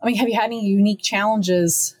 have you had any unique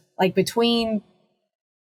challenges like between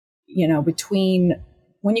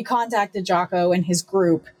when you contacted Jocko and his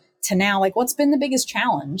group to now, like what's been the biggest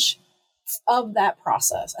challenge of that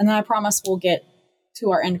process? And then I promise we'll get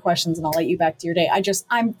to our end questions and I'll let you back to your day.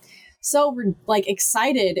 I'm so like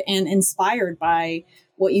excited and inspired by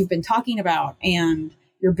what you've been talking about and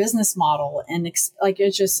your business model. And it's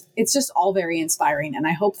just all very inspiring. And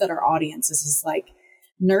I hope that our audience is just like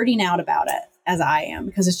nerding out about it as I am,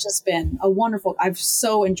 because it's just been I've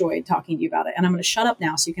so enjoyed talking to you about it. And I'm going to shut up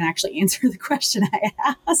now so you can actually answer the question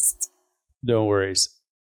I asked. No worries.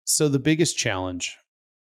 So the biggest challenge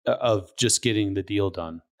of just getting the deal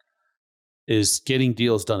done is getting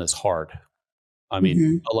deals done is hard. I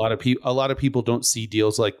mean, a lot of people don't see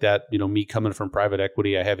deals like that. Me coming from private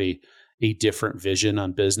equity, I have a different vision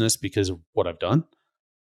on business because of what I've done.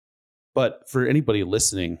 But for anybody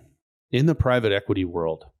listening, in the private equity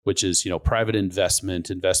world, which is, private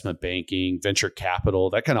investment banking, venture capital,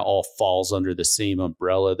 that kind of all falls under the same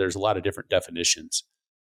umbrella. There's a lot of different definitions.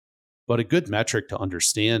 But a good metric to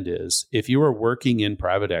understand is if you are working in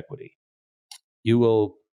private equity, you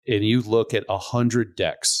look at 100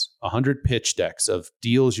 pitch decks of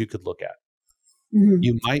deals you could look at.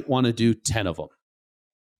 You might want to do 10 of them.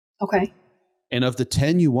 Okay. And of the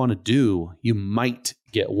 10 you want to do, you might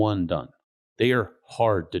get one done. They are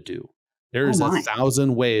hard to do. There's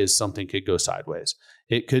 1,000 ways something could go sideways.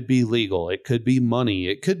 It could be legal. It could be money.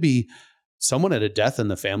 It could be someone had a death in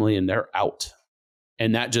the family and they're out.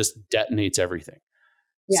 And that just detonates everything.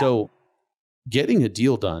 Yeah. So getting a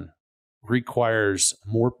deal done requires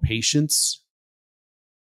more patience,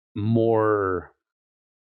 more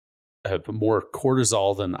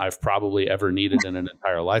cortisol than I've probably ever needed in an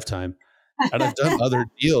entire lifetime. And I've done other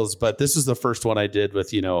deals, but this is the first one I did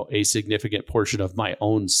with, a significant portion of my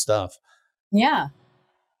own stuff. Yeah.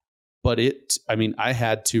 But I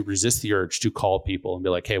had to resist the urge to call people and be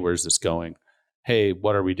like, hey, where's this going? Hey,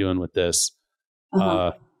 what are we doing with this?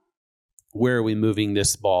 Where are we moving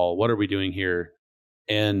this ball? What are we doing here?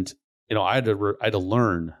 And, I had to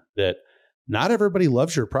learn that not everybody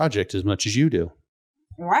loves your project as much as you do.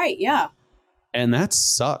 Right. Yeah. And that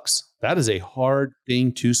sucks. That is a hard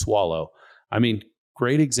thing to swallow.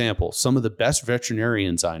 Great example. Some of the best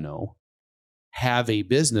veterinarians I know have a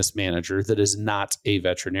business manager that is not a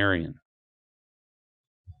veterinarian.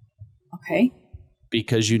 Okay.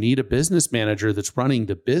 Because you need a business manager that's running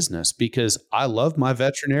the business, because I love my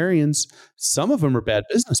veterinarians. Some of them are bad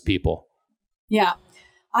business people. Yeah.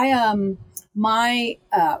 My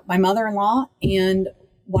mother-in-law and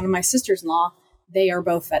one of my sisters-in-law, they are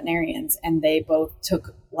both veterinarians and they both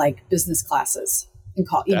took like business classes in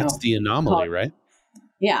college. That's the anomaly, right?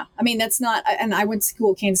 Yeah. That's not, and I went to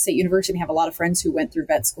school at Kansas State University and have a lot of friends who went through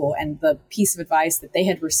vet school, and the piece of advice that they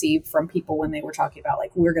had received from people when they were talking about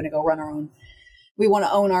like, we're going to go run our own, we want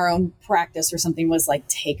to own our own practice or something, was like,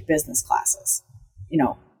 take business classes,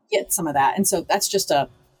 get some of that. And so that's just a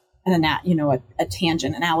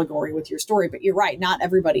tangent, an allegory with your story, but you're right. Not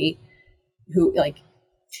everybody who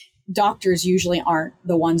doctors usually aren't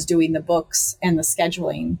the ones doing the books and the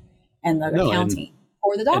scheduling and the accounting.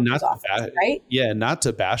 Or the doctor's office, right? Yeah, not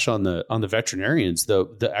to bash on the veterinarians, though.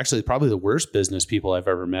 Actually, probably the worst business people I've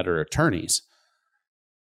ever met are attorneys.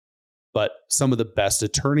 But some of the best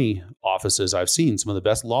attorney offices I've seen, some of the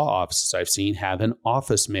best law offices I've seen, have an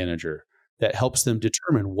office manager that helps them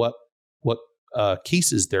determine what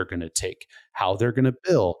cases they're going to take, how they're going to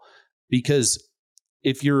bill. Because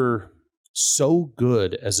if you're so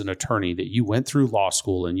good as an attorney that you went through law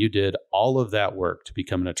school and you did all of that work to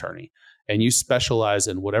become an attorney, and you specialize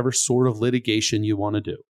in whatever sort of litigation you want to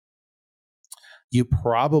do, you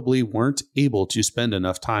probably weren't able to spend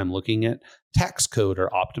enough time looking at tax code or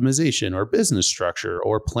optimization or business structure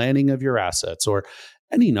or planning of your assets or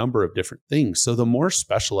any number of different things. So the more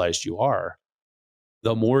specialized you are,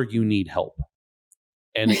 the more you need help.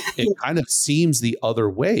 And it kind of seems the other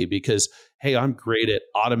way because, hey, I'm great at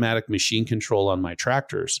automatic machine control on my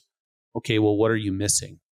tractors. Okay, well, what are you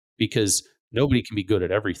missing? Because nobody can be good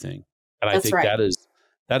at everything. And I think that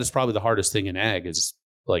is probably the hardest thing in ag is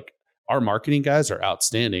like our marketing guys are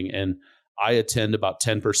outstanding. And I attend about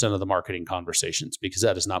 10% of the marketing conversations because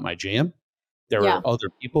that is not my jam. There are other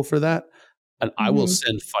people for that. And I will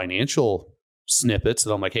send financial snippets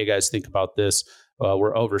that I'm like, hey guys, think about this.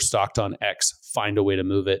 We're overstocked on X, find a way to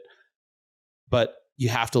move it. But you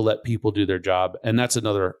have to let people do their job. And that's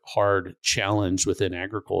another hard challenge within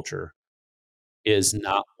agriculture is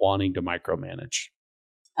not wanting to micromanage.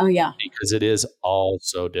 Oh, yeah. Because it is all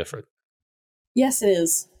so different. Yes, it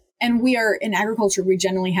is. And we are in agriculture, we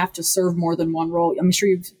generally have to serve more than one role. I'm sure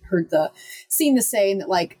you've seen the saying that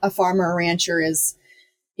like a farmer or rancher is,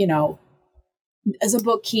 as a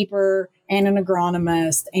bookkeeper and an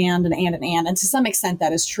agronomist and an. And to some extent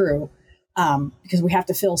that is true, because we have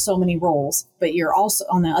to fill so many roles. But you're also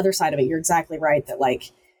on the other side of it. You're exactly right that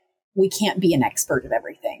like we can't be an expert at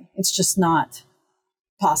everything. It's just not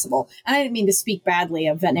possible. And I didn't mean to speak badly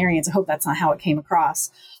of veterinarians. I hope that's not how it came across.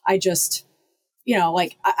 I just,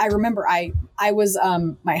 I remember I was,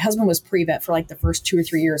 my husband was pre-vet for like the first 2 or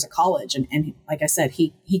 3 years of college. And like I said,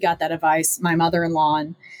 he got that advice. My mother-in-law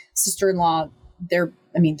and sister-in-law,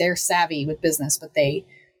 they're savvy with business, but they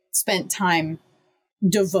spent time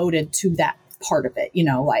devoted to that part of it,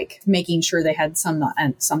 like making sure they had some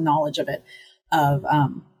knowledge of it,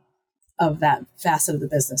 of that facet of the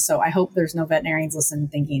business. So I hope there's no veterinarians listening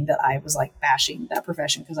thinking that I was like bashing that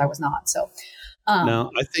profession, because I was not. So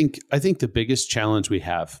no, I think the biggest challenge we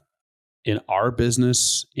have in our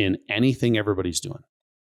business, in anything everybody's doing,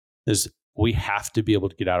 is we have to be able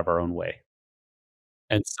to get out of our own way.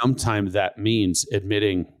 And sometimes that means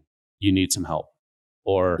admitting you need some help,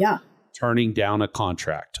 or turning down a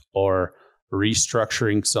contract, or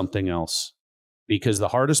restructuring something else. Because the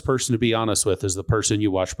hardest person to be honest with is the person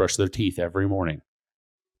you watch brush their teeth every morning.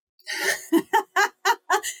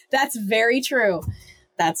 That's very true.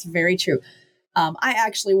 That's very true. I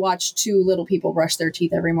actually watch 2 little people brush their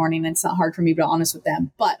teeth every morning, and it's not hard for me to be honest with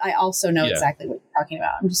them. But I also know exactly what you're talking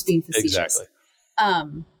about. I'm just being facetious. Exactly.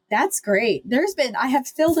 That's great. I have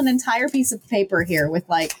filled an entire piece of paper here with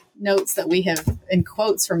like notes that we have and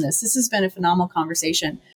quotes from this. This has been a phenomenal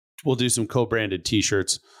conversation. We'll do some co-branded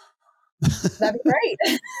t-shirts. That'd be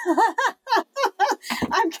great.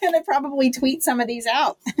 I'm going to probably tweet some of these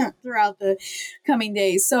out throughout the coming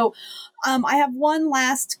days. So I have one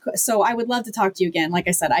last, so I would love to talk to you again. Like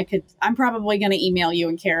I said, I'm probably going to email you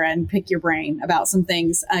and Kara and pick your brain about some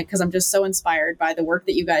things, because I'm just so inspired by the work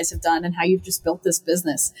that you guys have done and how you've just built this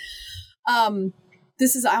business.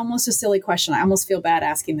 This is almost a silly question. I almost feel bad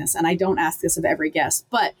asking this, and I don't ask this of every guest,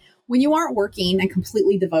 but when you aren't working and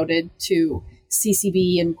completely devoted to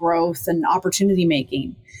CCB and growth and opportunity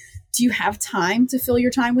making, do you have time to fill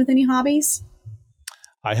your time with any hobbies?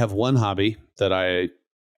 I have one hobby that I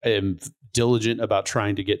am diligent about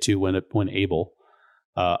trying to get to when able.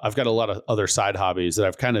 I've got a lot of other side hobbies that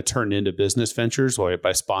I've kind of turned into business ventures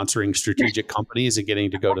by sponsoring strategic companies and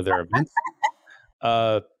getting to go to their events.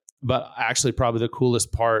 But actually, probably the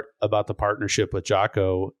coolest part about the partnership with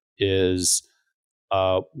Jocko is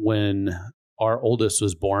when our oldest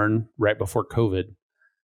was born right before COVID.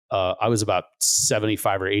 I was about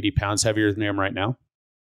 75 or 80 pounds heavier than I am right now.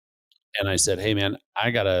 And I said, hey man,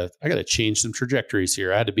 I gotta change some trajectories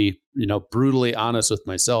here. I had to be, brutally honest with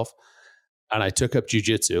myself. And I took up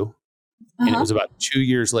jujitsu. And it was about 2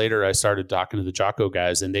 years later, I started talking to the Jocko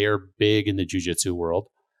guys, and they are big in the jujitsu world.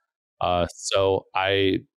 So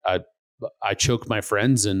I choke my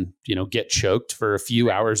friends and, get choked for a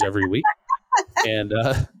few hours every week. And,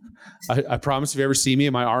 I promise if you ever see me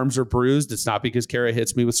and my arms are bruised, it's not because Kara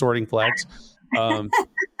hits me with sorting flags.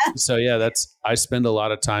 So yeah, I spend a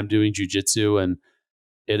lot of time doing jujitsu, and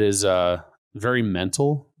it is very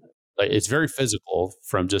mental. It's very physical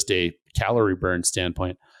from just a calorie burn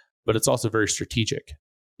standpoint, but it's also very strategic.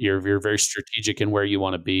 You're very strategic in where you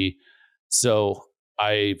want to be. So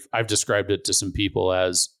I've described it to some people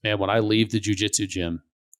as, man, when I leave the jujitsu gym,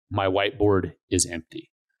 my whiteboard is empty.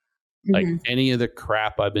 Like any of the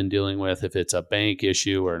crap I've been dealing with, if it's a bank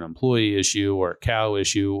issue or an employee issue or a cow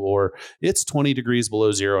issue, or it's 20 degrees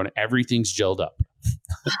below zero and everything's gelled up,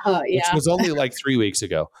 which was only like 3 weeks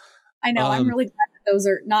ago. I know. I'm really glad that those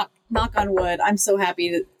are knock on wood. I'm so happy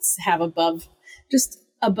to have above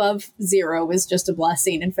zero is just a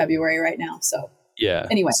blessing in February right now. So yeah.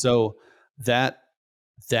 Anyway, so that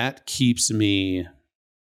keeps me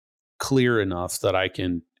clear enough that I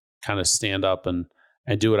can kind of stand up and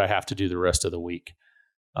do what I have to do the rest of the week.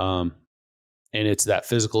 And it's that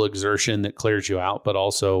physical exertion that clears you out. But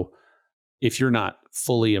also, if you're not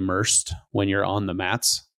fully immersed when you're on the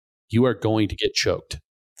mats, you are going to get choked.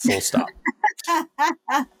 Full stop.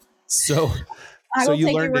 So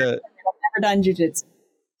you learn to... I've never done jujitsu.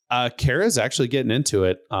 Kara's actually getting into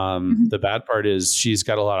it. The bad part is she's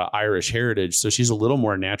got a lot of Irish heritage, so she's a little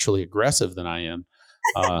more naturally aggressive than I am.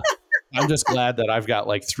 I'm just glad that I've got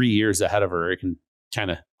like 3 years ahead of her. I can kind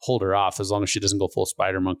of hold her off as long as she doesn't go full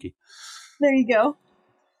spider monkey. There you go.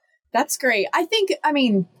 That's great.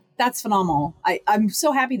 That's phenomenal. I'm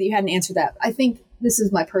so happy that you hadn't answered that. I think this is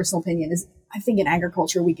my personal opinion I think in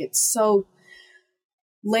agriculture, we get so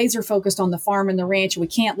laser focused on the farm and the ranch, and we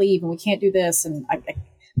can't leave and we can't do this. And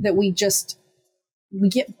that we just we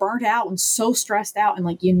get burnt out and so stressed out, and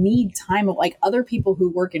like you need time of like other people who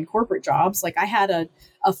work in corporate jobs. Like I had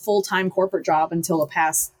a full-time corporate job until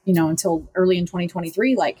until early in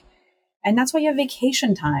 2023. Like, and that's why you have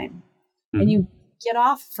vacation time and you get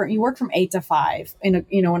off you work from 8 to 5 in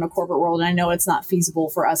a corporate world. And I know it's not feasible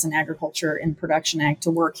for us in agriculture and production ag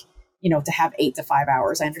to work, to have 8 to 5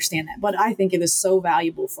 hours. I understand that, but I think it is so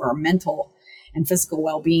valuable for our mental and physical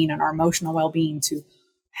well-being and our emotional well-being to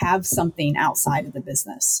have something outside of the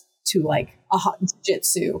business, to like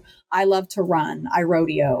jiu-jitsu. I love to run. I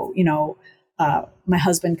rodeo, my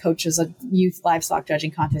husband coaches a youth livestock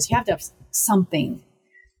judging contest. You have to have something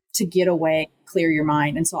to get away, clear your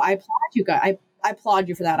mind. And so I applaud you guys. I applaud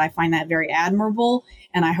you for that. I find that very admirable.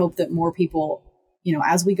 And I hope that more people,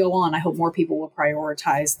 as we go on, I hope more people will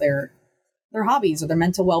prioritize their hobbies or their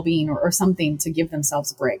mental well-being or something to give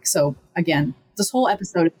themselves a break. So again, this whole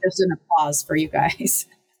episode is just an applause for you guys.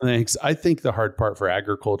 Thanks. I think the hard part for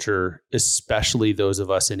agriculture, especially those of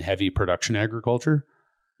us in heavy production agriculture,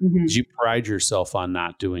 is you pride yourself on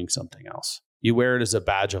not doing something else. You wear it as a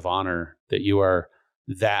badge of honor that you are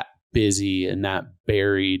that busy and that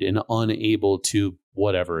buried and unable to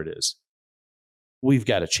whatever it is. We've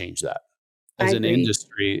got to change that. As an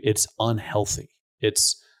industry, it's unhealthy.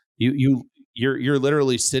 It's you're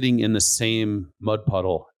literally sitting in the same mud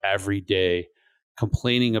puddle every day,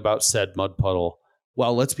 complaining about said mud puddle.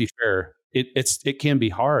 Well, let's be fair. It can be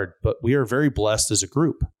hard, but we are very blessed as a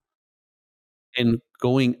group. And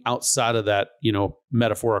going outside of that,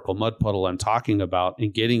 metaphorical mud puddle I'm talking about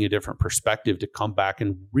and getting a different perspective to come back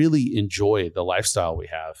and really enjoy the lifestyle we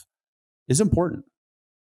have is important.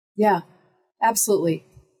 Yeah, absolutely.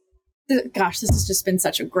 Gosh, this has just been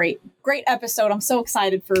such a great episode. I'm so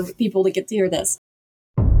excited for people to get to hear this.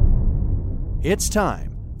 It's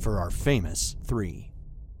time for our famous 3.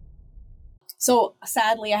 So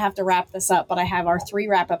sadly, I have to wrap this up, but I have our 3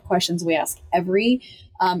 wrap-up questions we ask every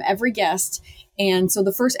guest. And so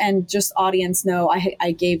the first, and just audience know,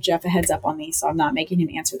 I gave Jeff a heads up on these, so I'm not making him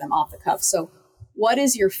answer them off the cuff. So what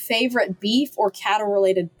is your favorite beef or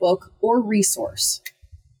cattle-related book or resource?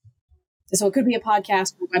 So it could be a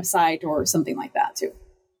podcast or website or something like that too.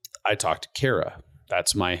 I talked to Kara.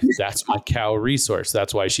 That's my cow resource.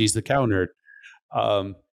 That's why she's the cow nerd.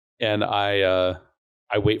 And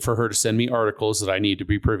I wait for her to send me articles that I need to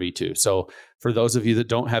be privy to. So for those of you that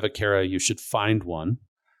don't have a Kara, you should find one.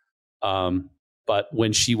 But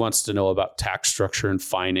when she wants to know about tax structure and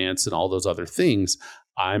finance and all those other things,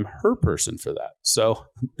 I'm her person for that. So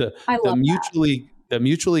the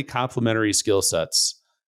mutually complementary skill sets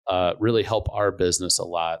really help our business a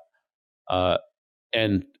lot.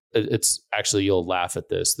 And it's actually, you'll laugh at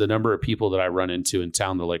this. The number of people that I run into in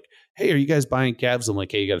town, they're like, "Hey, are you guys buying calves?" I'm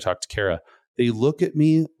like, "Hey, you got to talk to Kara." They look at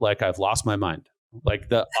me like I've lost my mind. Like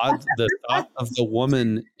the thought of the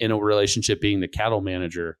woman in a relationship being the cattle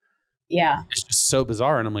manager. Yeah. It's just so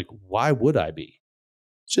bizarre. And I'm like, why would I be?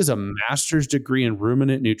 She has a master's degree in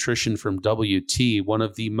ruminant nutrition from WT, one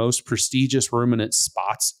of the most prestigious ruminant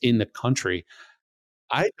spots in the country.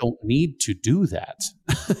 I don't need to do that.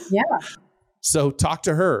 Yeah. So talk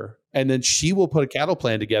to her, and then she will put a cattle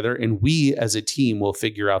plan together, and we as a team will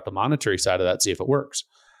figure out the monetary side of that, see if it works.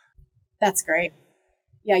 That's great.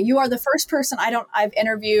 Yeah, you are the first person I've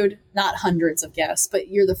interviewed, not hundreds of guests, but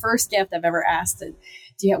you're the first guest I've ever asked,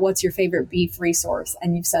 what's your favorite beef resource?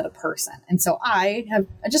 And you've said a person. And so I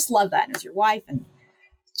just love that. And it's your wife, and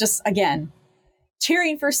just, again,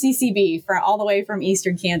 cheering for CCB all the way from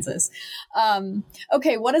Eastern Kansas.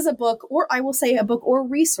 Okay, what is a book, or I will say a book or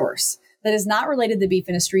resource that is not related to the beef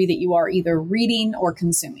industry that you are either reading or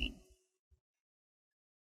consuming?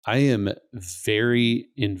 I am very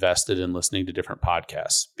invested in listening to different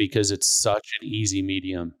podcasts because it's such an easy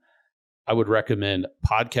medium. I would recommend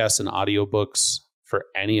podcasts and audiobooks for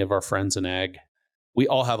any of our friends in ag. We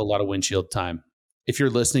all have a lot of windshield time. If you're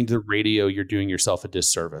listening to the radio, you're doing yourself a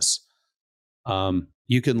disservice.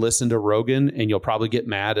 You can listen to Rogan and you'll probably get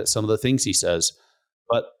mad at some of the things he says,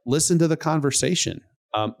 but listen to the conversation.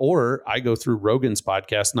 Or I go through Rogan's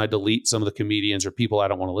podcast and I delete some of the comedians or people I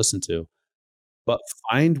don't want to listen to. But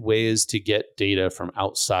find ways to get data from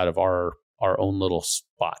outside of our own little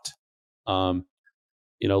spot.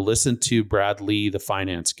 Listen to Brad Lee, the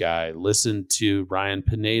finance guy. Listen to Ryan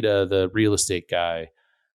Pineda, the real estate guy.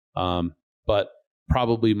 But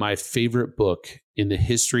probably my favorite book in the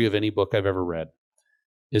history of any book I've ever read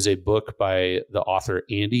is a book by the author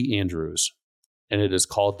Andy Andrews, and it is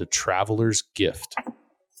called The Traveler's Gift.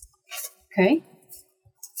 Okay.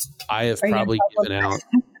 I have probably given out...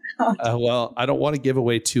 well, I don't want to give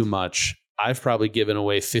away too much. I've probably given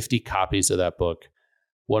away 50 copies of that book.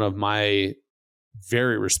 One of my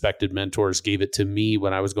very respected mentors gave it to me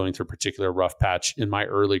when I was going through a particular rough patch in my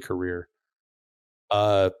early career.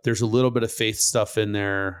 There's a little bit of faith stuff in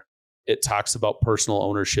there. It talks about personal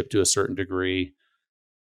ownership to a certain degree,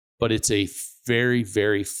 but it's a very,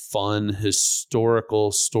 very fun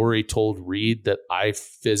historical story told read that I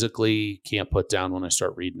physically can't put down when I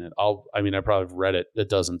start reading it. I probably have read it a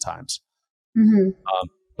dozen times.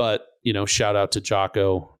 But, shout out to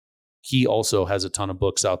Jocko. He also has a ton of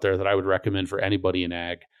books out there that I would recommend for anybody in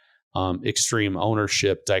ag. Extreme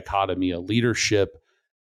Ownership, Dichotomy of Leadership,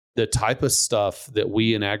 the type of stuff that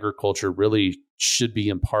we in agriculture really should be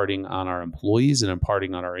imparting on our employees and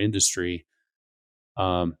imparting on our industry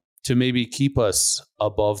to maybe keep us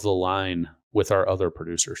above the line with our other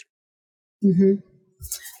producers.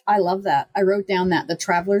 I love that. I wrote down that The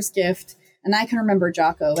Traveler's Gift, and I can remember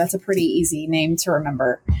Jocko. That's a pretty easy name to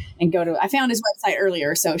remember and go to. I found his website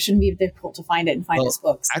earlier, so it shouldn't be difficult to find it and find his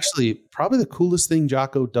books. Actually, probably the coolest thing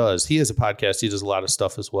Jocko does, he has a podcast. He does a lot of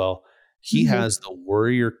stuff as well. He has the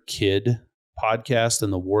Warrior Kid podcast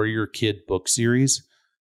and the Warrior Kid book series.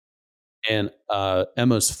 And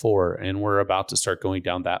Emma's 4, and we're about to start going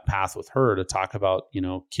down that path with her to talk about,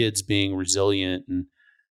 kids being resilient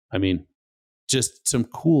and just some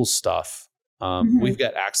cool stuff. We've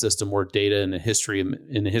got access to more data in the history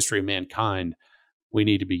of mankind. We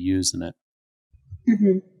need to be using it.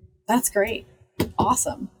 That's great.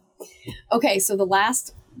 Awesome. Okay. So the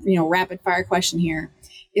last, rapid fire question here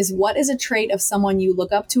is, what is a trait of someone you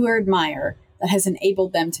look up to or admire that has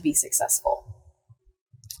enabled them to be successful?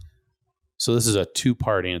 So this is a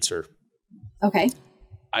 2-part answer. Okay.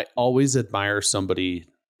 I always admire somebody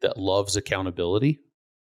that loves accountability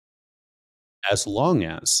as long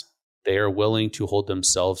as they are willing to hold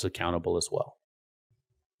themselves accountable as well.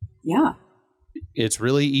 Yeah. It's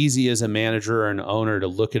really easy as a manager or an owner to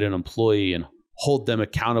look at an employee and hold them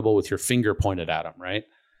accountable with your finger pointed at them, right?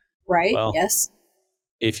 Right. Well, yes.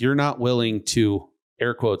 If you're not willing to,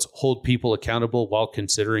 air quotes, hold people accountable while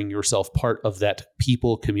considering yourself part of that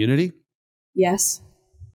people community, yes,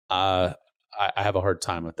 I have a hard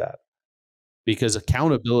time with that, because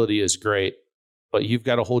accountability is great, but you've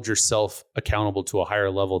got to hold yourself accountable to a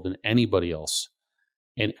higher level than anybody else.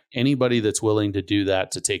 And anybody that's willing to do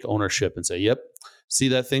that, to take ownership and say, yep, see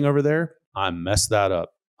that thing over there? I messed that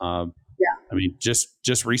up.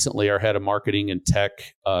 Just recently, our head of marketing and tech,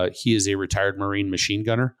 he is a retired Marine machine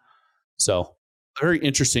gunner. So very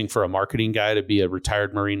interesting for a marketing guy to be a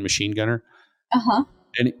retired Marine machine gunner.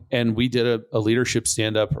 And we did a leadership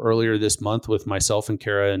stand-up earlier this month with myself and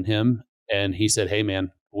Kara and him. And he said, hey,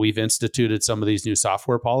 man, we've instituted some of these new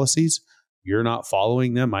software policies. You're not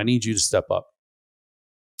following them. I need you to step up.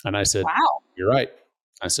 And I said, wow, you're right.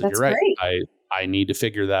 I said, that's you're right. Great. I need to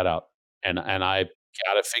figure that out. And I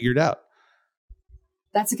got it figured out.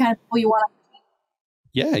 That's the kind of people you want to.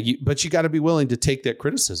 Yeah, but you got to be willing to take that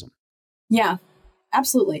criticism. Yeah,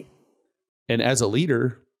 absolutely. And as a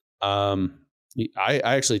leader, I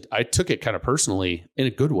took it kind of personally in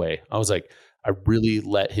a good way. I was like, I really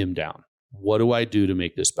let him down. What do I do to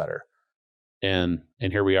make this better? And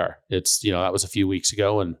here we are. It's, that was a few weeks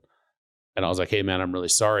ago. And I was like, hey man, I'm really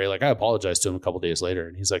sorry. Like, I apologized to him a couple of days later,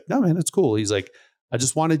 and he's like, no man, it's cool. He's like, I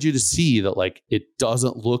just wanted you to see that, like, it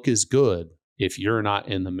doesn't look as good if you're not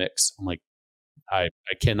in the mix. I'm like, I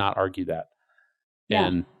cannot argue that. Yeah.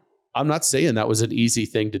 And I'm not saying that was an easy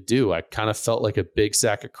thing to do. I kind of felt like a big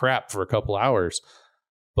sack of crap for a couple hours,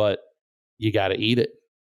 but you got to eat it.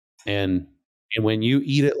 And when you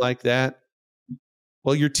eat it like that,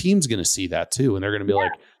 well, your team's going to see that too. And they're going to be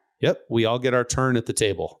like, yep, we all get our turn at the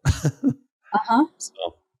table.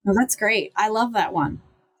 So. Well, that's great. I love that one.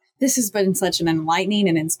 This has been such an enlightening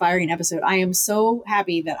and inspiring episode. I am so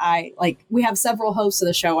happy that we have several hosts of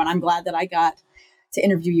the show, and I'm glad that I got to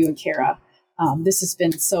interview you and Kara. This has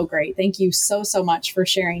been so great. Thank you so, so much for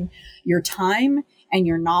sharing your time and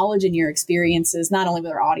your knowledge and your experiences, not only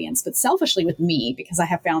with our audience, but selfishly with me, because I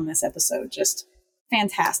have found this episode just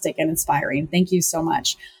fantastic and inspiring. Thank you so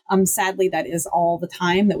much. Sadly, that is all the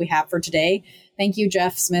time that we have for today. Thank you,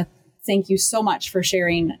 Jeff Smith. Thank you so much for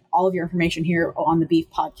sharing all of your information here on the Beef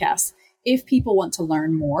Podcast. If people want to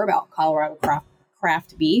learn more about Colorado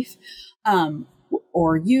craft beef,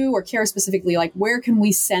 or you or Kara specifically, like, where can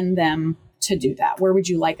we send them to do that? Where would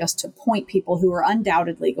you like us to point people who are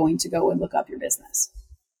undoubtedly going to go and look up your business?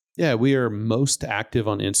 Yeah, we are most active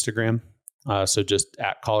on Instagram. So just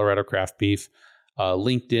at Colorado Craft Beef.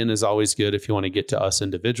 LinkedIn is always good if you want to get to us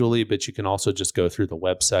individually, but you can also just go through the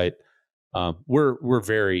website. We're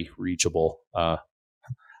very reachable. I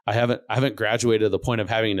haven't graduated to the point of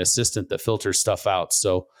having an assistant that filters stuff out.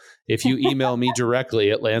 So if you email me directly,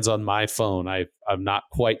 it lands on my phone. I'm not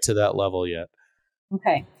quite to that level yet.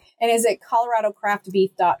 Okay. And is it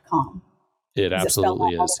coloradocraftbeef.com? It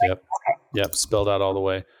absolutely is. Yep. Okay. Yep. Spelled out all the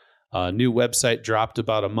way. New website dropped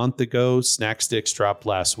about a month ago. Snack sticks dropped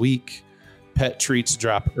last week. Pet treats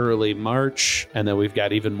drop early March. And then we've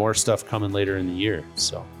got even more stuff coming later in the year.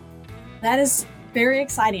 So that is very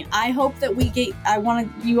exciting. I hope that I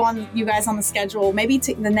want you guys on the schedule. Maybe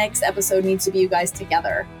the next episode needs to be you guys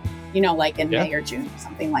together, like in May or June,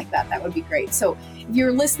 something like that. That would be great. So if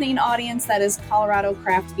you're listening, audience, that is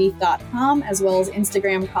coloradocraftbeef.com, as well as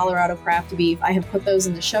Instagram, Colorado Craft Beef. I have put those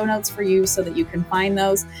in the show notes for you so that you can find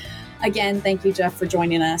those. Again, thank you, Jeff, for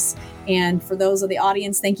joining us. And for those of the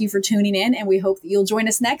audience, thank you for tuning in. And we hope that you'll join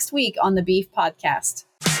us next week on the Beef Podcast.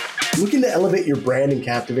 Looking to elevate your brand and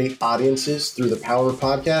captivate audiences through the power of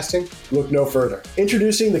podcasting? Look no further.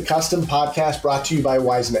 Introducing the Custom Podcast brought to you by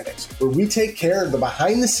Wisenetics, where we take care of the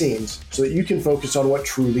behind the scenes so that you can focus on what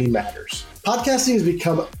truly matters. Podcasting has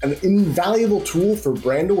become an invaluable tool for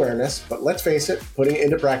brand awareness, but let's face it, putting it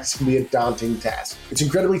into practice can be a daunting task. It's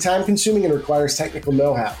incredibly time-consuming and requires technical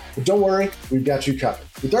know-how. But don't worry, we've got you covered.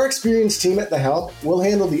 With our experienced team at the helm, we'll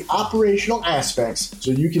handle the operational aspects so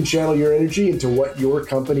you can channel your energy into what your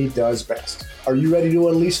company does best. Are you ready to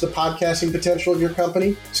unleash the podcasting potential of your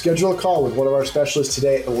company? Schedule a call with one of our specialists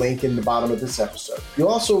today at the link in the bottom of this episode. You'll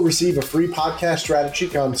also receive a free podcast strategy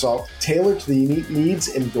consult tailored to the unique needs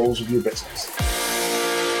and goals of your business.